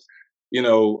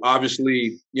 So,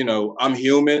 obviously, I'm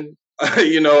human.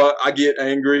 I get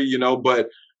angry, but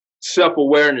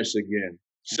self-awareness again.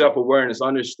 Self-awareness,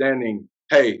 understanding,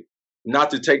 hey, not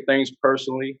to take things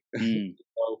personally.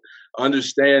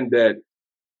 Understand that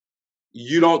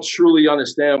you don't truly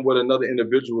understand what another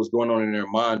individual is going on in their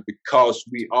mind, because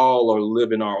we all are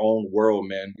living our own world,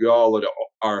 man. We all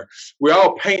we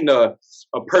all paint a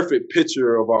perfect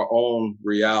picture of our own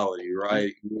reality,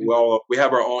 right? We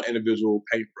have our own individual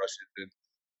paintbrushes,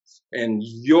 and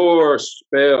your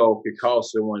spell could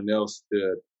cause someone else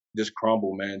to just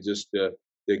crumble, man, just to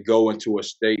go into a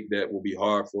state that will be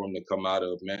hard for them to come out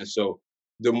of, man. So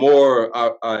the more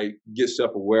I get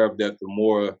self-aware of that, the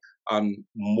more I'm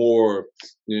more,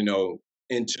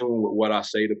 in tune with what I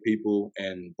say to people.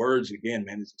 And words, again,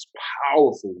 man, it's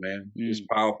powerful, man. It's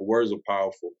powerful. Words are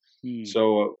powerful.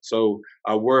 So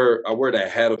I wear that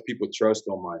hat of people trust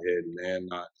on my head, man.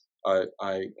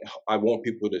 I want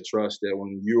people to trust that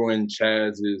when you're in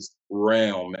Chaz's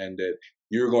realm, and that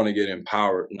you're going to get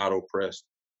empowered, not oppressed.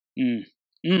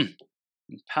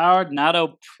 Empowered, not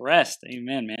oppressed.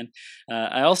 Amen, man.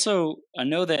 I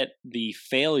know that the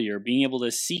failure, being able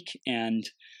to seek and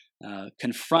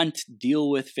confront, deal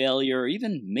with failure, or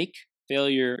even make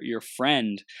failure your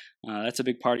friend, that's a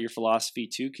big part of your philosophy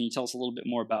too. Can you tell us a little bit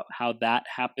more about how that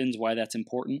happens, why that's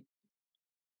important?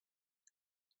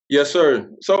 Yes, sir.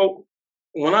 So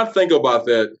when I think about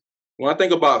that, when I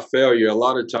think about failure, a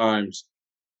lot of times,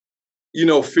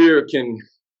 fear can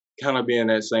kind of be in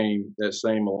that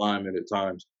same alignment at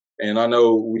times. And I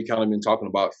know we kind of been talking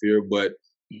about fear, but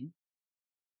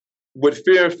with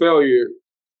fear and failure,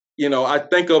 I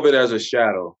think of it as a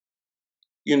shadow.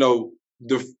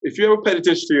 If you ever paid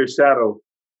attention to your shadow,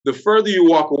 the further you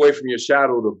walk away from your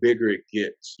shadow, the bigger it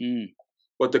gets.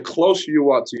 But the closer you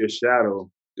walk to your shadow,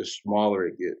 the smaller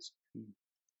it gets.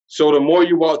 So the more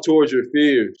you walk towards your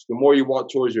fears, the more you walk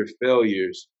towards your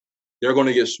failures, they're going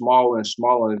to get smaller and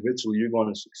smaller, and eventually you're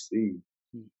going to succeed.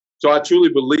 So I truly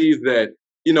believe that,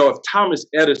 if Thomas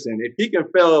Edison, if he can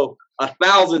fail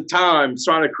 1,000 times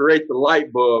trying to create the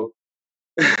light bulb,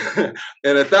 and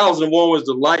 1,001 was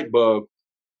the light bulb,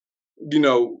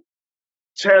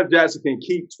 Chaz Jackson can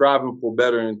keep striving for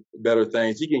better and better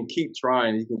things. He can keep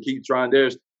trying. He can keep trying.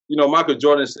 Michael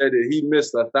Jordan said that he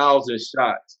missed 1,000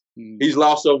 shots. He's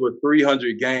lost over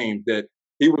 300 games, that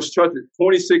he was trusted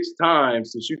 26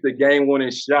 times to shoot the game-winning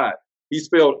shot. He's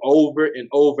failed over and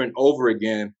over and over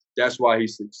again. That's why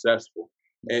he's successful.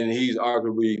 And he's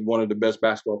arguably one of the best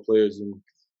basketball players in,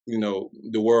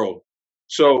 the world.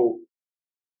 So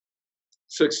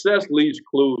success leaves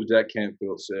clues, that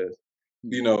Canfield says.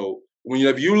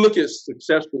 If you look at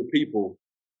successful people,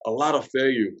 a lot of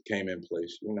failure came in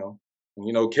place,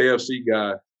 KFC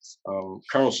guy,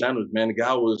 Colonel Sanders, man, the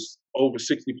guy was over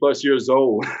 60 plus years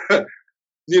old.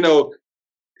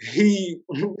 He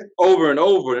over and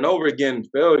over and over again,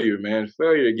 failure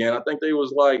again. I think they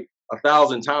was like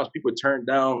 1,000 times people turned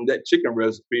down that chicken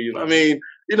recipe. I mean,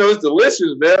 it's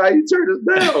delicious, man. How you turn this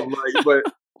down? But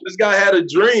this guy had a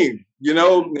dream,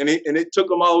 and it took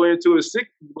him all the way into his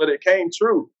 60s, but it came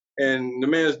true. And the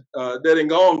man's dead and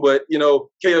gone. But,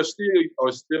 KFC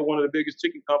are still one of the biggest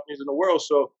chicken companies in the world.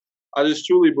 So I just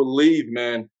truly believe,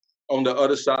 man, on the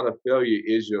other side of failure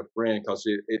is your friend, because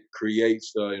it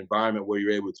creates an environment where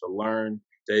you're able to learn,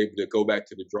 able to go back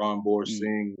to the drawing board,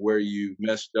 seeing where you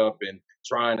messed up and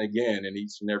trying again. And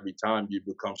each and every time you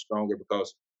become stronger,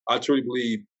 because I truly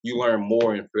believe you learn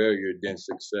more in failure than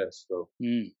success. So,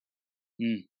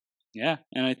 yeah.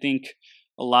 And I think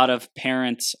a lot of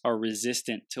parents are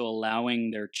resistant to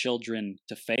allowing their children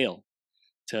to fail,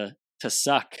 to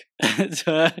suck,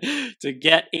 to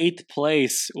get 8th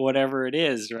place, whatever it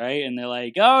is, right? And they're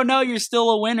like, oh no, you're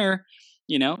still a winner,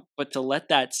 but to let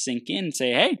that sink in and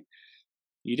say, hey,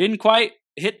 you didn't quite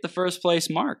hit the first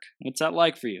place mark. What's that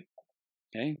like for you?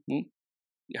 Okay. Well,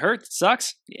 it hurts, it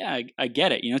sucks. Yeah, I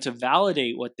get it. To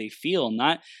validate what they feel,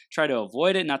 not try to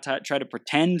avoid it, not to try to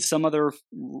pretend some other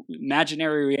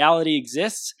imaginary reality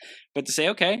exists, but to say,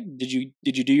 okay, did you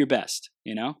do your best?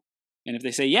 And if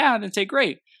they say, yeah, then say,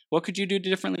 great. What could you do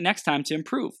differently next time to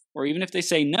improve? Or even if they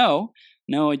say, no,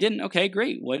 I didn't. Okay,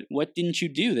 great. What didn't you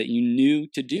do that you knew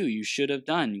to do? You should have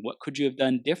done. What could you have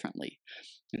done differently?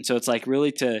 And so it's like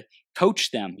really to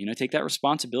coach them, take that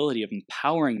responsibility of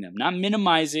empowering them, not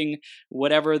minimizing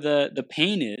whatever the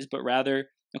pain is, but rather,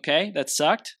 okay, that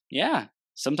sucked. Yeah.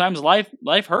 Sometimes life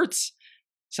hurts.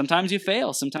 Sometimes you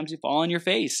fail. Sometimes you fall on your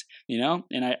face, and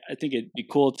I think it'd be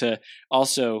cool to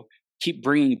also keep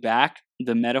bringing back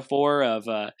the metaphor of,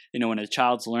 when a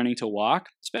child's learning to walk,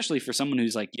 especially for someone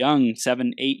who's like young,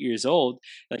 7, 8 years old,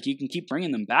 like you can keep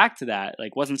bringing them back to that.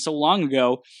 Like wasn't so long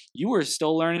ago, you were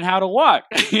still learning how to walk,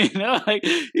 like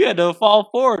you had to fall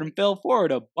forward and fail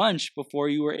forward a bunch before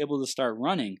you were able to start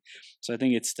running. So I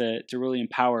think it's to really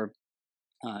empower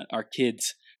our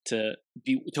kids to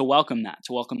welcome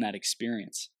that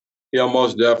experience. Yeah,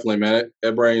 most definitely, man.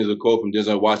 That brings a quote from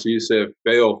Denzel Washington. He said,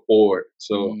 fail forward.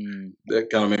 So that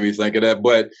kind of made me think of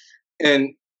that.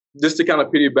 And just to kind of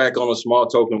piggyback on a small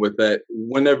token with that,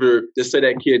 whenever, just say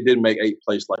that kid did make 8th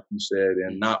place, like you said,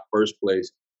 and not 1st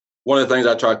place, one of the things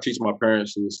I try to teach my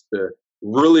parents is to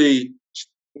really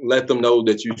let them know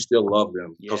that you still love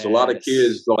them. Because a lot of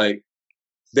kids,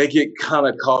 they get kind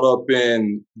of caught up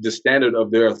in the standard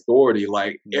of their authority.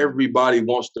 Like everybody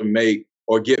wants to make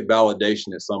or get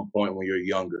validation at some point when you're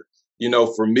younger.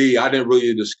 For me, I didn't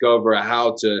really discover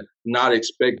how to not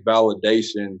expect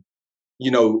validation,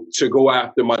 to go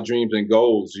after my dreams and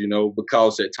goals,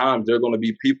 because at times there are going to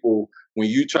be people when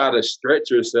you try to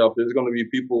stretch yourself, there's going to be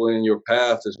people in your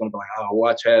path that's going to be like, oh,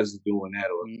 why Chaz is doing that?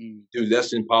 Or, dude,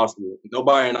 that's impossible.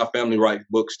 Nobody in our family writes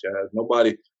books, Chaz.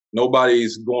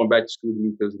 Nobody's going back to school to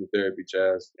do physical therapy,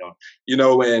 Chaz.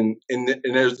 And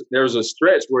there's a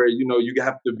stretch where, you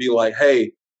have to be like,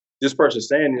 hey, this person's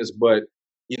saying this, but,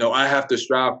 I have to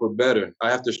strive for better.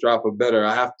 I have to strive for better.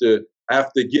 I have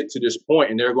to get to this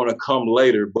point, and they're going to come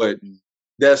later. But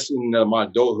that's in my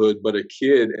adulthood. But a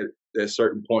kid at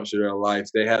certain points of their life,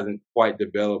 they haven't quite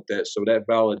developed that. So that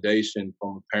validation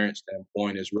from a parent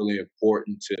standpoint is really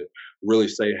important to really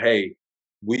say, hey,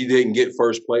 we didn't get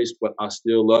first place, but I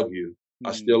still love you.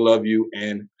 I still love you.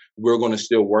 And we're going to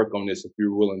still work on this if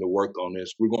you're willing to work on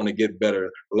this. We're going to get better.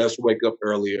 Let's wake up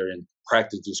earlier and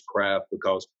practice this craft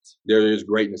because there is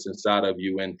greatness inside of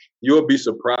you. And you'll be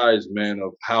surprised, man,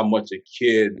 of how much a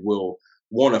kid will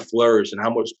want to flourish and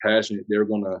how much passion they're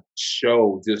going to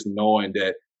show just knowing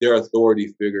that their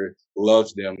authority figure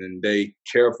loves them and they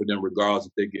care for them regardless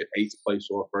if they get 8th place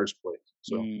or 1st place.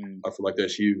 So I feel like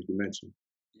that's huge to mention.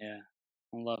 Yeah,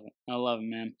 I love it. I love it,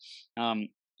 man.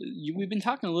 We've been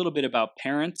talking a little bit about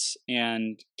parents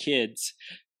and kids.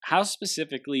 How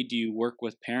specifically do you work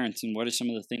with parents, and what are some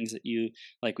of the things that you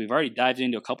like? We've already dived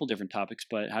into a couple different topics,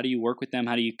 but how do you work with them?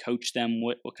 How do you coach them?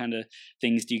 What kind of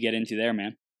things do you get into there,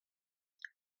 man?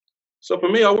 So for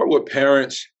me, I work with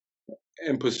parents,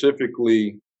 and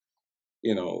specifically,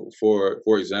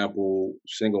 for example,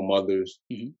 single mothers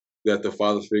that the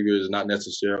father figure is not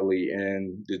necessarily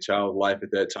in the child's life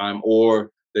at that time, or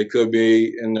they could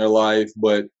be in their life,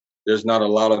 but there's not a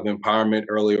lot of empowerment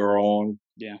earlier on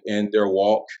in their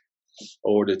walk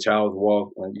or the child's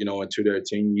walk, into their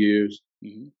teen years.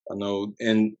 I know,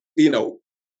 and,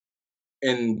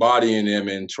 embodying them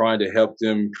and trying to help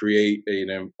them create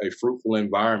a fruitful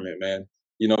environment, man.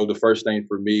 The first thing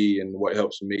for me and what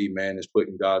helps me, man, is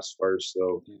putting God's first.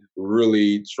 So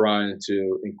really trying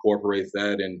to incorporate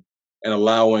that and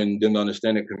allowing them to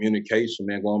understand the communication,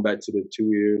 man, going back to the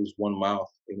 2 ears, 1 mouth,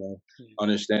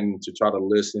 understanding to try to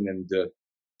listen and to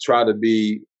try to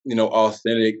be,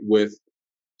 authentic with,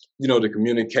 the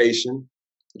communication,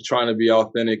 trying to be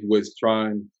authentic with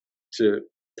trying to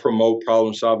promote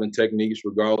problem solving techniques,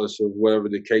 regardless of whatever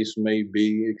the case may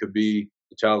be. It could be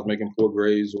the child's making poor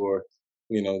grades or,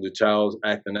 the child's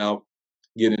acting out,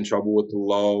 getting in trouble with the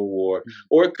law, or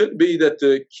it could be that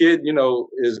the kid,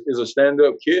 is a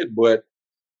stand-up kid, but,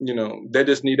 they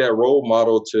just need that role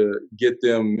model to get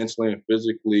them mentally and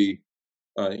physically,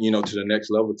 to the next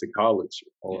level, to college,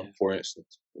 or for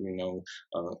instance,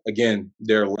 again,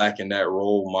 they're lacking that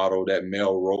role model, that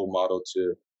male role model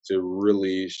to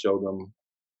really show them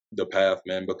the path,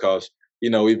 man, because,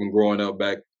 even growing up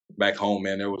back home,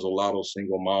 man, there was a lot of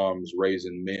single moms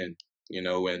raising men,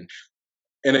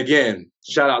 and again,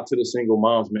 shout out to the single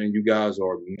moms, man. You guys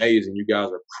are amazing. You guys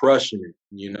are crushing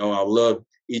it. I love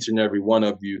each and every one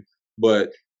of you,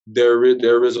 but there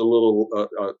is a little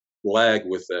lag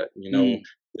with that.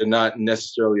 They're not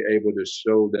necessarily able to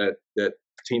show that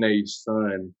teenage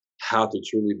son how to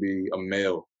truly be a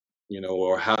male,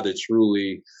 or how to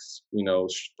truly,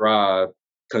 strive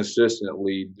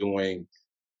consistently doing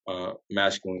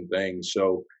masculine things.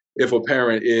 So if a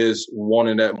parent is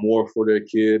wanting that more for their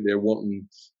kid, they're wanting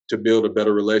to build a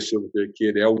better relationship with their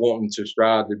kid, they're wanting to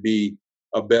strive to be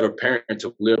a better parent,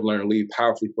 to live, learn, lead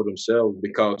powerfully for themselves.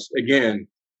 Because again,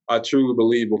 I truly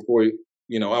believe before,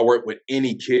 I work with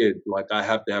any kid, like I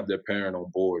have to have their parent on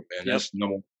board, man. That's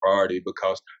number one priority,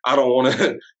 because I don't want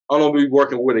to be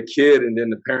working with a kid and then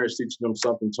the parents teaching them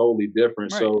something totally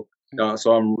different. Right.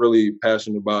 So I'm really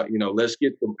passionate about, let's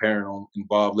get the parent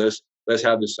involved. Let's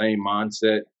have the same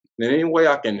mindset. In any way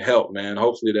I can help, man.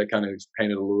 Hopefully that kind of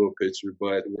painted a little picture,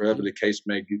 but wherever the case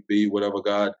may be, whatever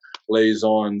God lays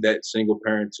on that single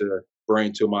parent to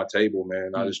bring to my table,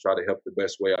 man, I just try to help the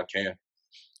best way I can.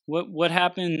 What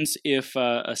happens if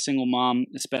a single mom,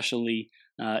 especially,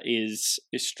 is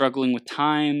struggling with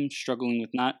time, struggling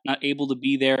with not able to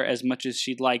be there as much as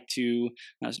she'd like to,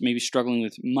 maybe struggling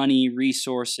with money,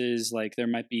 resources, like there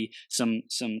might be some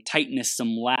tightness,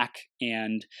 some lack,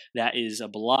 and that is a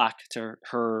block to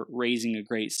her raising a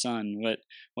great son.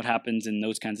 What happens in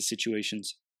those kinds of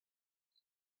situations?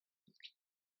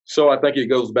 So I think it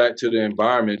goes back to the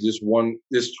environment, just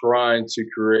trying to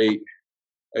create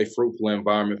a fruitful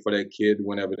environment for that kid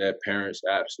whenever that parent's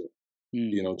absent.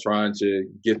 Trying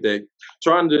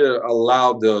to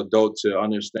allow the adult to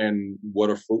understand what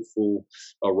a fruitful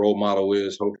role model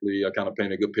is. Hopefully I kind of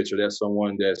paint a good picture. That's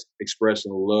someone that's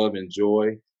expressing love and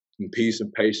joy, and peace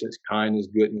and patience, kindness,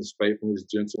 goodness, faithfulness,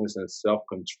 gentleness, and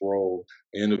self-control.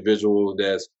 An individual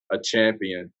that's a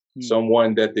champion,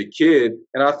 someone that the kid,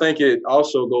 and I think it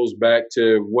also goes back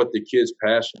to what the kid's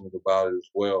passionate about as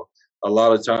well. A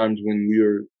lot of times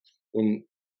when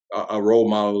a role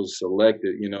model is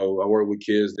selected, I work with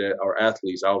kids that are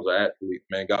athletes. I was an athlete,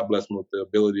 man. God bless me with the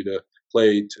ability to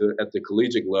play at the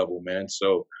collegiate level, man.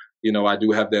 So, I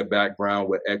do have that background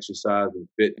with exercise and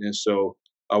fitness. So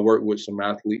I work with some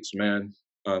athletes, man,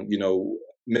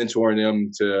 mentoring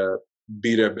them to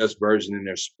be their best version in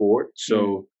their sport.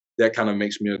 So that kind of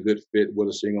makes me a good fit with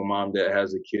a single mom that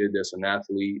has a kid that's an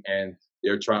athlete and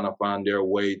they're trying to find their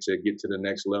way to get to the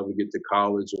next level, get to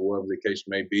college or whatever the case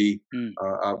may be.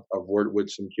 I've worked with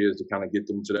some kids to kind of get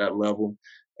them to that level.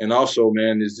 And also,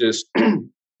 man, is just,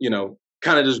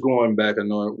 kind of just going back. I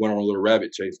know I went on a little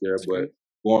rabbit chase there, but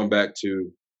going back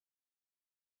to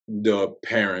the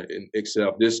parent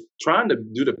itself, just trying to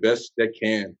do the best they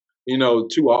can.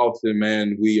 Too often,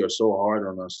 man, we are so hard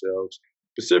on ourselves,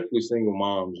 specifically single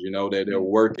moms, that they're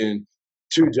working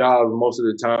 2 jobs most of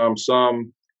the time.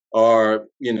 Some are,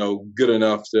 good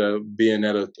enough to be in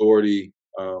that authority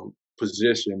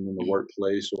position in the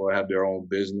workplace or have their own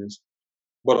business.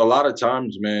 But a lot of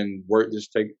times, man, work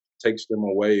just takes them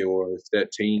away. Or if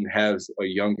that teen has a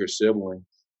younger sibling,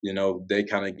 they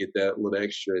kind of get that little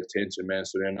extra attention, man.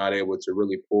 So they're not able to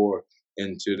really pour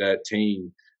into that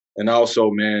teen. And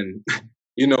also, man,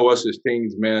 us as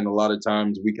teens, man, a lot of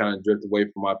times we kind of drift away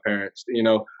from our parents.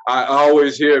 I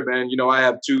always hear, man, I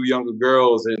have 2 younger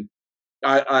girls, and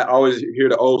I always hear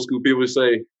the old school people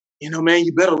say, man,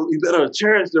 you better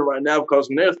cherish them right now, because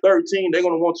when they're 13, they're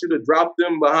gonna want you to drop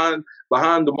them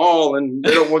behind the mall, and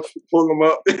they don't want you to pull them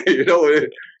up,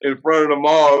 in front of the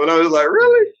mall. And I was like,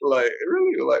 really,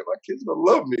 like my kids gonna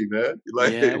love me, man.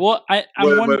 Like, yeah. Well,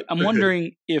 I'm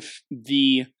wondering if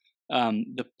the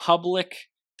public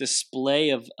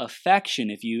display of affection,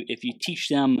 if you teach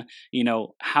them,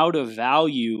 how to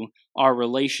value our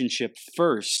relationship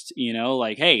first,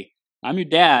 like, hey, I'm your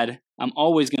dad, I'm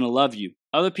always going to love you.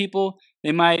 Other people,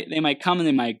 they might come and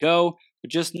they might go, but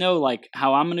just know, like,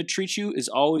 how I'm going to treat you is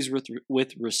always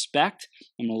with respect.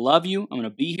 I'm going to love you, I'm going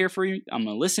to be here for you, I'm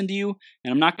going to listen to you,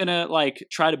 and I'm not going to, like,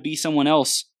 try to be someone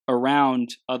else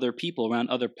around other people, around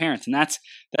other parents. And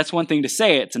that's one thing to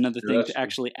say it. It's another thing to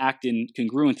actually act in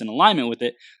congruence and alignment with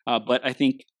it. But I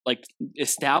think, like,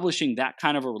 establishing that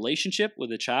kind of a relationship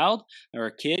with a child or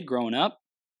a kid growing up,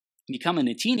 becoming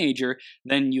a teenager,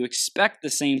 then you expect the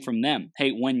same from them.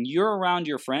 Hey, when you're around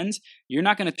your friends, you're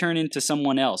not going to turn into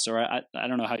someone else. Or I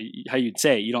don't know how you'd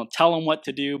say it. You don't tell them what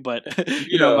to do, but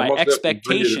my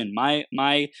expectation,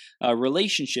 my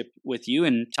relationship with you,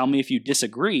 and tell me if you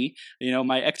disagree.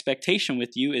 My expectation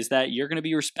with you is that you're going to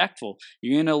be respectful.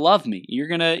 You're going to love me. You're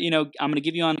going to, I'm going to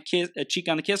give you a cheek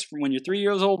on the kiss from when you're 3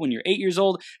 years old, when you're 8 years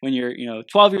old, when you're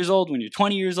 12 years old, when you're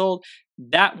 20 years old.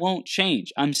 That won't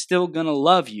change. I'm still going to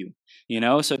love you.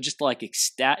 So just to, like,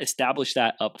 establish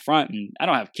that up front. And I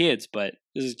don't have kids, but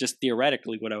this is just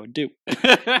theoretically what I would do.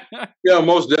 Yeah,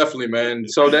 most definitely, man.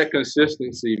 So that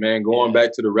consistency, man, going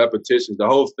back to the repetitions, the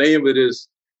whole theme of this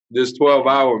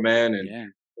 12-hour, man.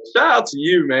 And shout out to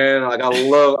you, man. Like, I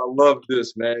love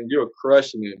this, man. You're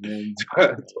crushing it, man.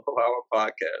 12-hour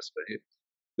podcast,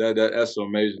 man. That's an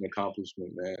amazing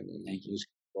accomplishment, man. And thank you. Just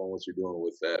on what you're doing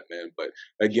with that, man. But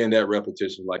again, that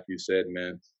repetition, like you said,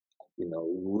 man,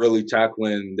 really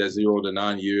tackling that 0 to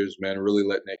 9 years, man, really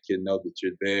letting that kid know that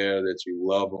you're there, that you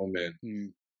love them.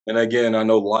 And again, I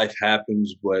know life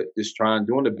happens, but just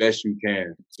doing the best you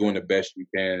can,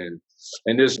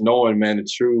 and just knowing, man, the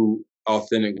true,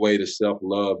 authentic way to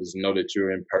self-love is to know that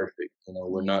you're imperfect. No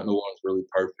one's really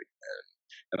perfect, man.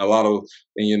 And a lot of,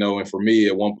 and for me,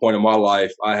 at one point in my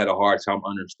life, I had a hard time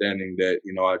understanding that,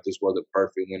 I just wasn't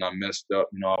perfect. When I messed up,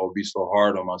 I would be so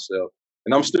hard on myself.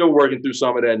 And I'm still working through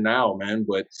some of that now, man.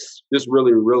 But just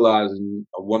really realizing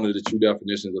one of the true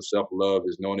definitions of self-love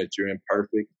is knowing that you're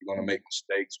imperfect. You're going to make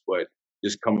mistakes, but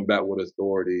just coming back with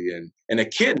authority. And a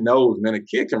kid knows, man, a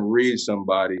kid can read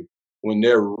somebody when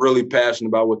they're really passionate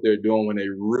about what they're doing, when they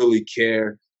really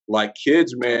care. Like,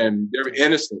 kids, man, they're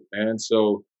innocent, man.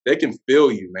 So they can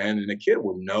feel you, man. And the kid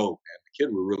will know, man. The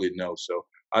kid will really know. So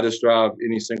I just strive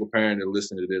any single parent to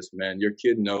listen to this, man. Your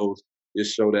kid knows.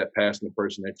 Just show that passionate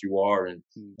person that you are, and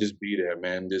just be there,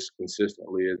 man. Just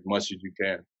consistently, as much as you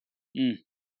can.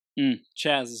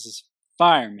 Chaz, this is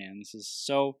fire, man. This is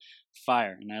so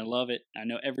fire, and I love it. I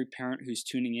know every parent who's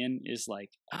tuning in is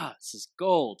like, this is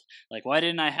gold. Like, why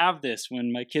didn't I have this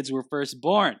when my kids were first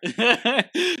born?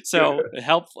 So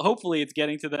hopefully it's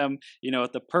getting to them,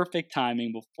 at the perfect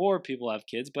timing before people have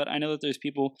kids. But I know that there's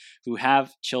people who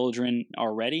have children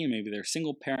already, and maybe they're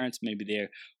single parents, maybe they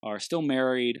are still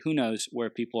married. Who knows where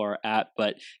people are at?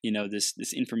 But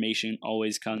this information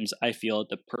always comes, I feel, at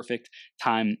the perfect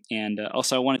time. And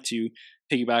also, I wanted to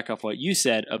piggyback off what you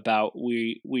said about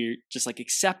we're just like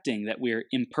accepting that we're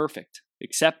imperfect,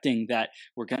 accepting that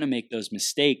we're going to make those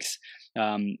mistakes,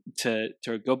 to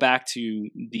go back to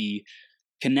the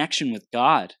connection with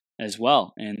God as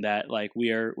well, and that like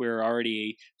we're already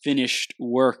a finished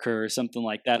work or something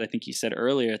like that. I think you said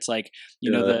earlier, it's like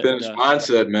the finished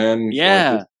mindset, man.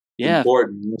 Yeah, yeah,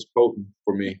 important. It's potent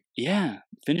for me. Yeah,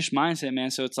 finished mindset,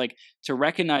 man. So it's like to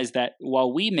recognize that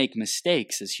while we make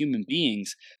mistakes as human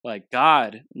beings, like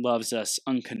God loves us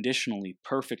unconditionally,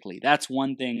 perfectly. That's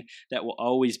one thing that will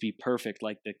always be perfect,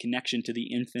 like the connection to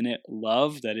the infinite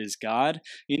love that is God.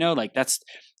 Like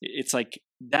it's like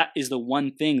that is the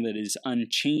one thing that is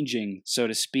unchanging, so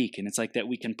to speak. And it's like that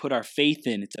we can put our faith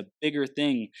in. It's a bigger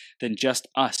thing than just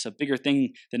us, a bigger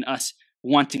thing than us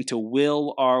wanting to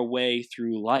will our way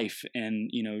through life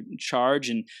and charge.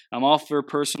 And I'm all for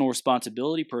personal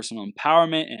responsibility, personal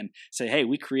empowerment, and say, hey,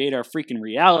 we create our freaking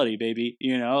reality, baby.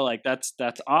 Like that's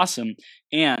awesome.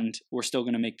 And we're still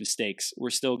going to make mistakes, we're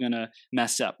still going to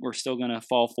mess up, we're still going to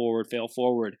fall forward, fail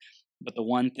forward. But the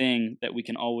one thing that we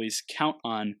can always count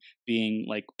on being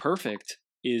like perfect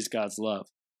is God's love.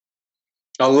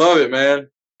 I love it,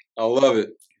 man. I love it.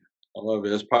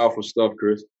 That's powerful stuff,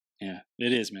 Chris. Yeah,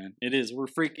 it is, man. It is. We're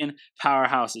freaking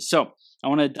powerhouses. So I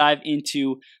want to dive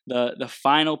into the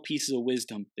final pieces of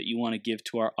wisdom that you want to give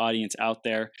to our audience out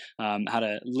there, how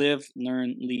to live,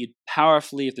 learn, lead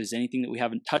powerfully. If there's anything that we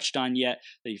haven't touched on yet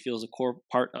that you feel is a core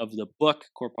part of the book,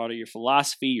 core part of your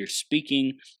philosophy, your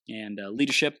speaking, and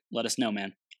leadership, let us know,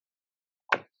 man.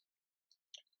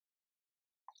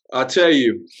 I'll tell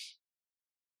you,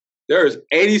 there is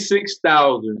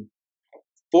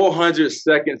 86,400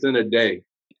 seconds in a day.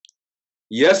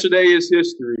 Yesterday is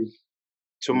history.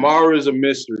 Tomorrow is a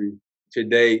mystery.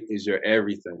 Today is your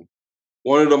everything.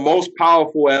 One of the most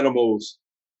powerful animals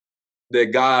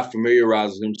that God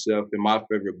familiarizes himself in my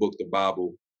favorite book, the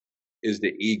Bible, is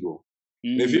the eagle.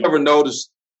 And if you ever notice,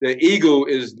 the eagle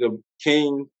is the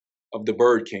king of the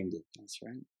bird kingdom. That's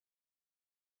right.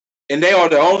 And they are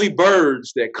the only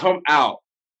birds that come out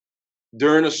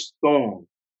during a storm.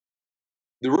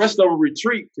 The rest of them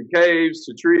retreat to caves,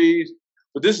 to trees.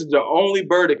 But this is the only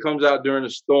bird that comes out during a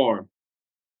storm,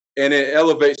 and it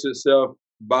elevates itself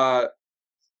by,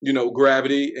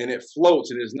 gravity, and it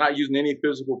floats, and it's not using any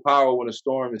physical power when a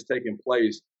storm is taking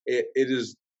place. It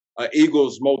is an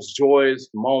eagle's most joyous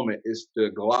moment is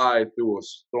to glide through a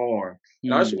storm.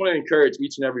 And I just want to encourage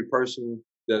each and every person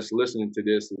that's listening to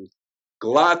this is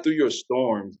glide through your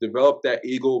storms, develop that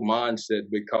eagle mindset,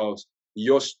 because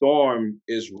your storm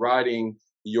is writing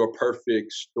your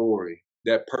perfect story.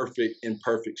 That perfect,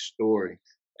 imperfect story.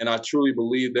 And I truly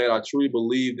believe that. I truly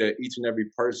believe that each and every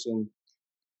person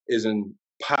is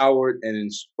empowered and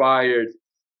inspired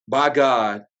by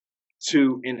God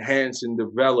to enhance and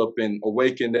develop and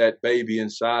awaken that baby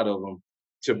inside of them,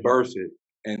 to birth it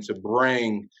and to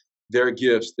bring their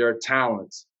gifts, their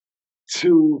talents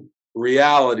to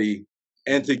reality,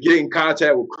 and to get in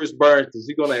contact with Chris Burns, because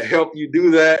he's going to help you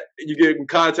do that. You get in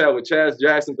contact with Chaz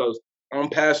Jackson, because I'm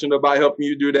passionate about helping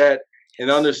you do that. And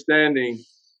understanding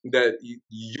that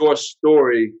your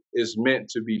story is meant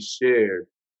to be shared,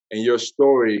 and your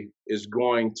story is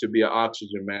going to be an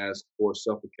oxygen mask for a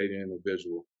suffocating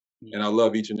individual. And I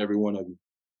love each and every one of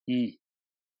you.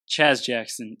 Chaz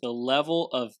Jackson, the level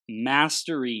of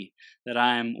mastery that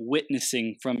I am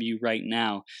witnessing from you right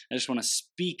now, I just want to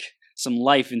speak some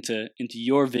life into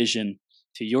your vision,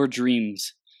 to your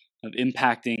dreams of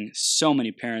impacting so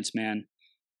many parents, man,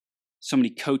 so many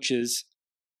coaches,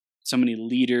 so many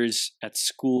leaders at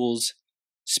schools,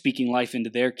 speaking life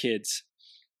into their kids.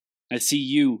 I see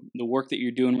you, the work that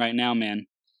you're doing right now, man.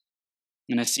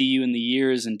 And I see you in the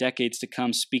years and decades to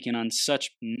come speaking on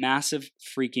such massive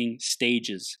freaking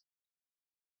stages.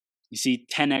 You see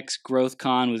 10X Growth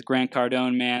Con with Grant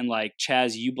Cardone, man, like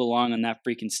Chaz, you belong on that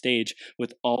freaking stage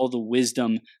with all the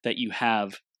wisdom that you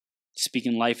have,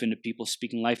 speaking life into people,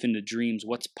 speaking life into dreams,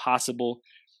 what's possible,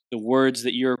 the words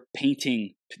that you're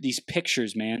painting, these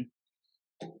pictures, man.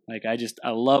 Like I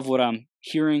love what I'm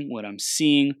hearing, what I'm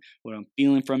seeing, what I'm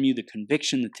feeling from you, the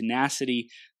conviction, the tenacity,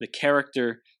 the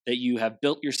character that you have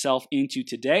built yourself into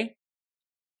today.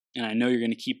 And I know you're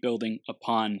going to keep building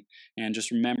upon. And just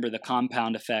remember the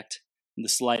compound effect the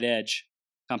slight edge,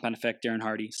 Compound Effect, Darren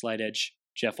Hardy, slight edge,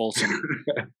 Jeff Olson.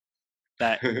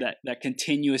 that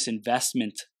continuous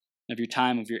investment of your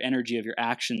time, of your energy, of your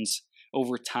actions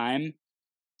over time,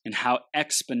 and how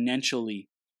exponentially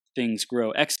things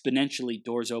grow, exponentially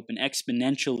doors open,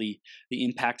 exponentially the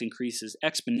impact increases,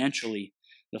 exponentially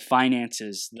the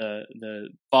finances, the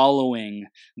following,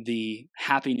 the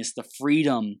happiness, the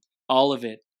freedom, all of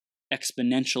it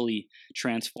exponentially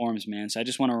transforms, man. So I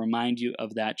just want to remind you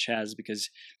of that, Chaz, because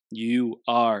you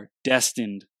are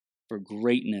destined for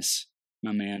greatness,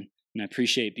 my man. And I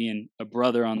appreciate being a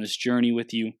brother on this journey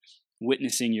with you,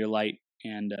 witnessing your light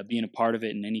and being a part of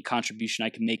it, and any contribution I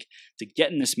can make to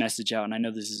getting this message out. And I know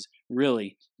this is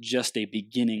really just a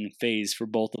beginning phase for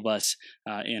both of us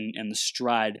and the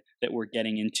stride that we're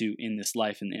getting into in this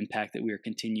life and the impact that we are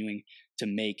continuing to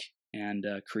make and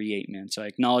create, man. So I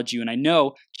acknowledge you. And I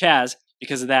know, Chaz,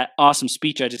 because of that awesome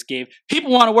speech I just gave,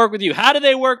 people want to work with you. How do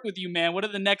they work with you, man? What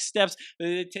are the next steps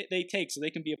that they take so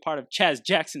they can be a part of Chaz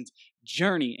Jackson's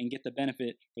journey and get the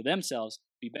benefit for themselves,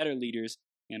 be better leaders,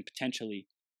 and potentially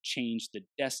change the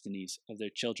destinies of their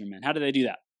children, man? How do they do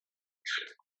that?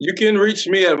 You can reach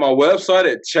me at my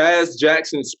website at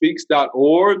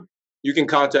chazjacksonspeaks.org. You can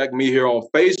contact me here on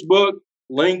Facebook,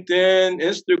 LinkedIn,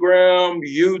 Instagram,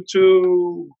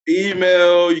 YouTube,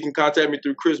 email. You can contact me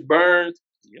through Chris Burns.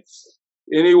 Yes.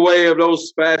 Any way of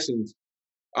those fashions,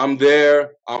 I'm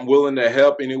there. I'm willing to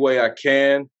help any way I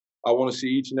can. I want to see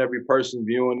each and every person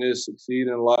viewing this succeed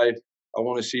in life. I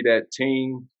want to see that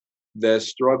team that's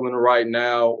struggling right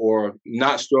now, or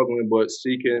not struggling, but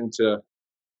seeking to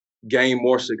gain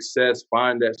more success,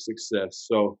 find that success.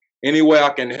 So any way I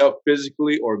can help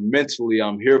physically or mentally,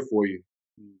 I'm here for you.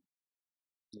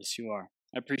 Yes, you are.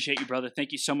 I appreciate you, brother.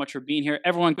 Thank you so much for being here.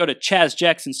 Everyone go to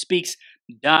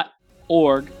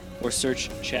chazjacksonspeaks.org or search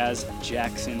Chaz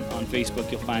Jackson on Facebook.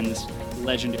 You'll find this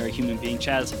legendary human being.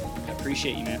 Chaz, I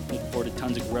appreciate you, man. Look forward to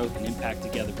tons of growth and impact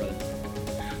together, brother.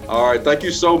 All right. Thank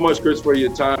you so much, Chris, for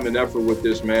your time and effort with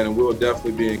this, man. And we'll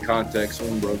definitely be in contact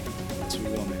soon, bro. Yes,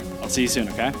 we will, man. I'll see you soon,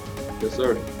 okay? Yes,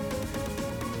 sir.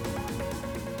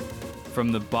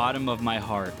 From the bottom of my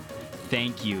heart,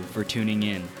 thank you for tuning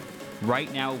in. Right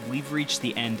now, we've reached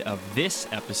the end of this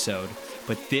episode,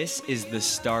 but this is the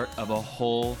start of a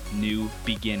whole new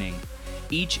beginning.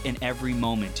 Each and every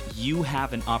moment, you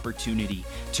have an opportunity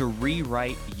to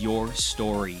rewrite your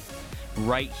story.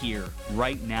 Right here,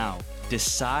 right now,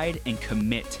 decide and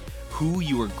commit who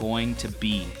you are going to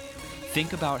be.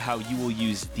 Think about how you will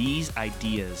use these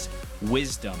ideas,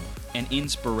 wisdom, and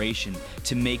inspiration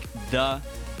to make the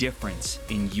difference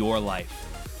in your life.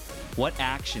 What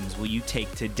actions will you take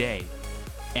today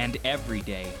and every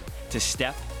day to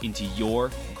step into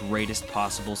your greatest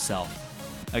possible self?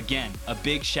 Again, a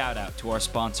big shout out to our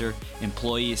sponsor,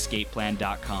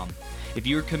 EmployeeEscapePlan.com. If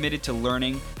you are committed to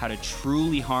learning how to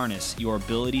truly harness your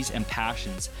abilities and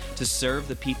passions to serve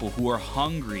the people who are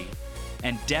hungry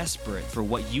and desperate for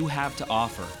what you have to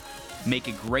offer, make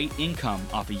a great income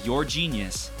off of your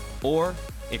genius, or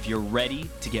if you're ready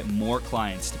to get more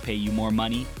clients to pay you more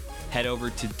money, head over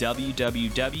to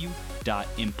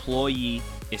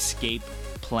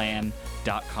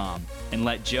www.employeeescapeplan.com and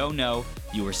let Joe know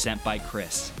you were sent by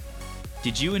Chris.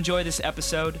 Did you enjoy this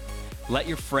episode? Let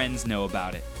your friends know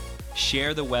about it.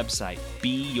 Share the website,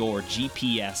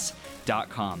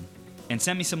 beyourgps.com, and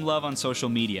send me some love on social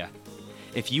media.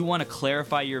 If you want to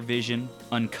clarify your vision,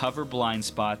 uncover blind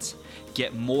spots,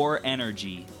 get more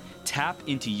energy, tap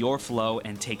into your flow,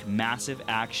 and take massive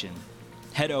action,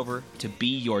 head over to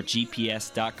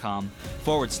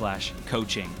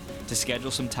beyourgps.com/coaching to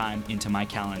schedule some time into my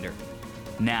calendar.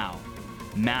 Now,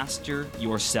 master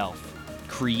yourself,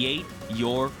 create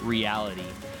your reality,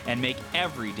 and make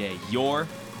every day your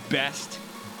best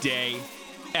day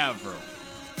ever.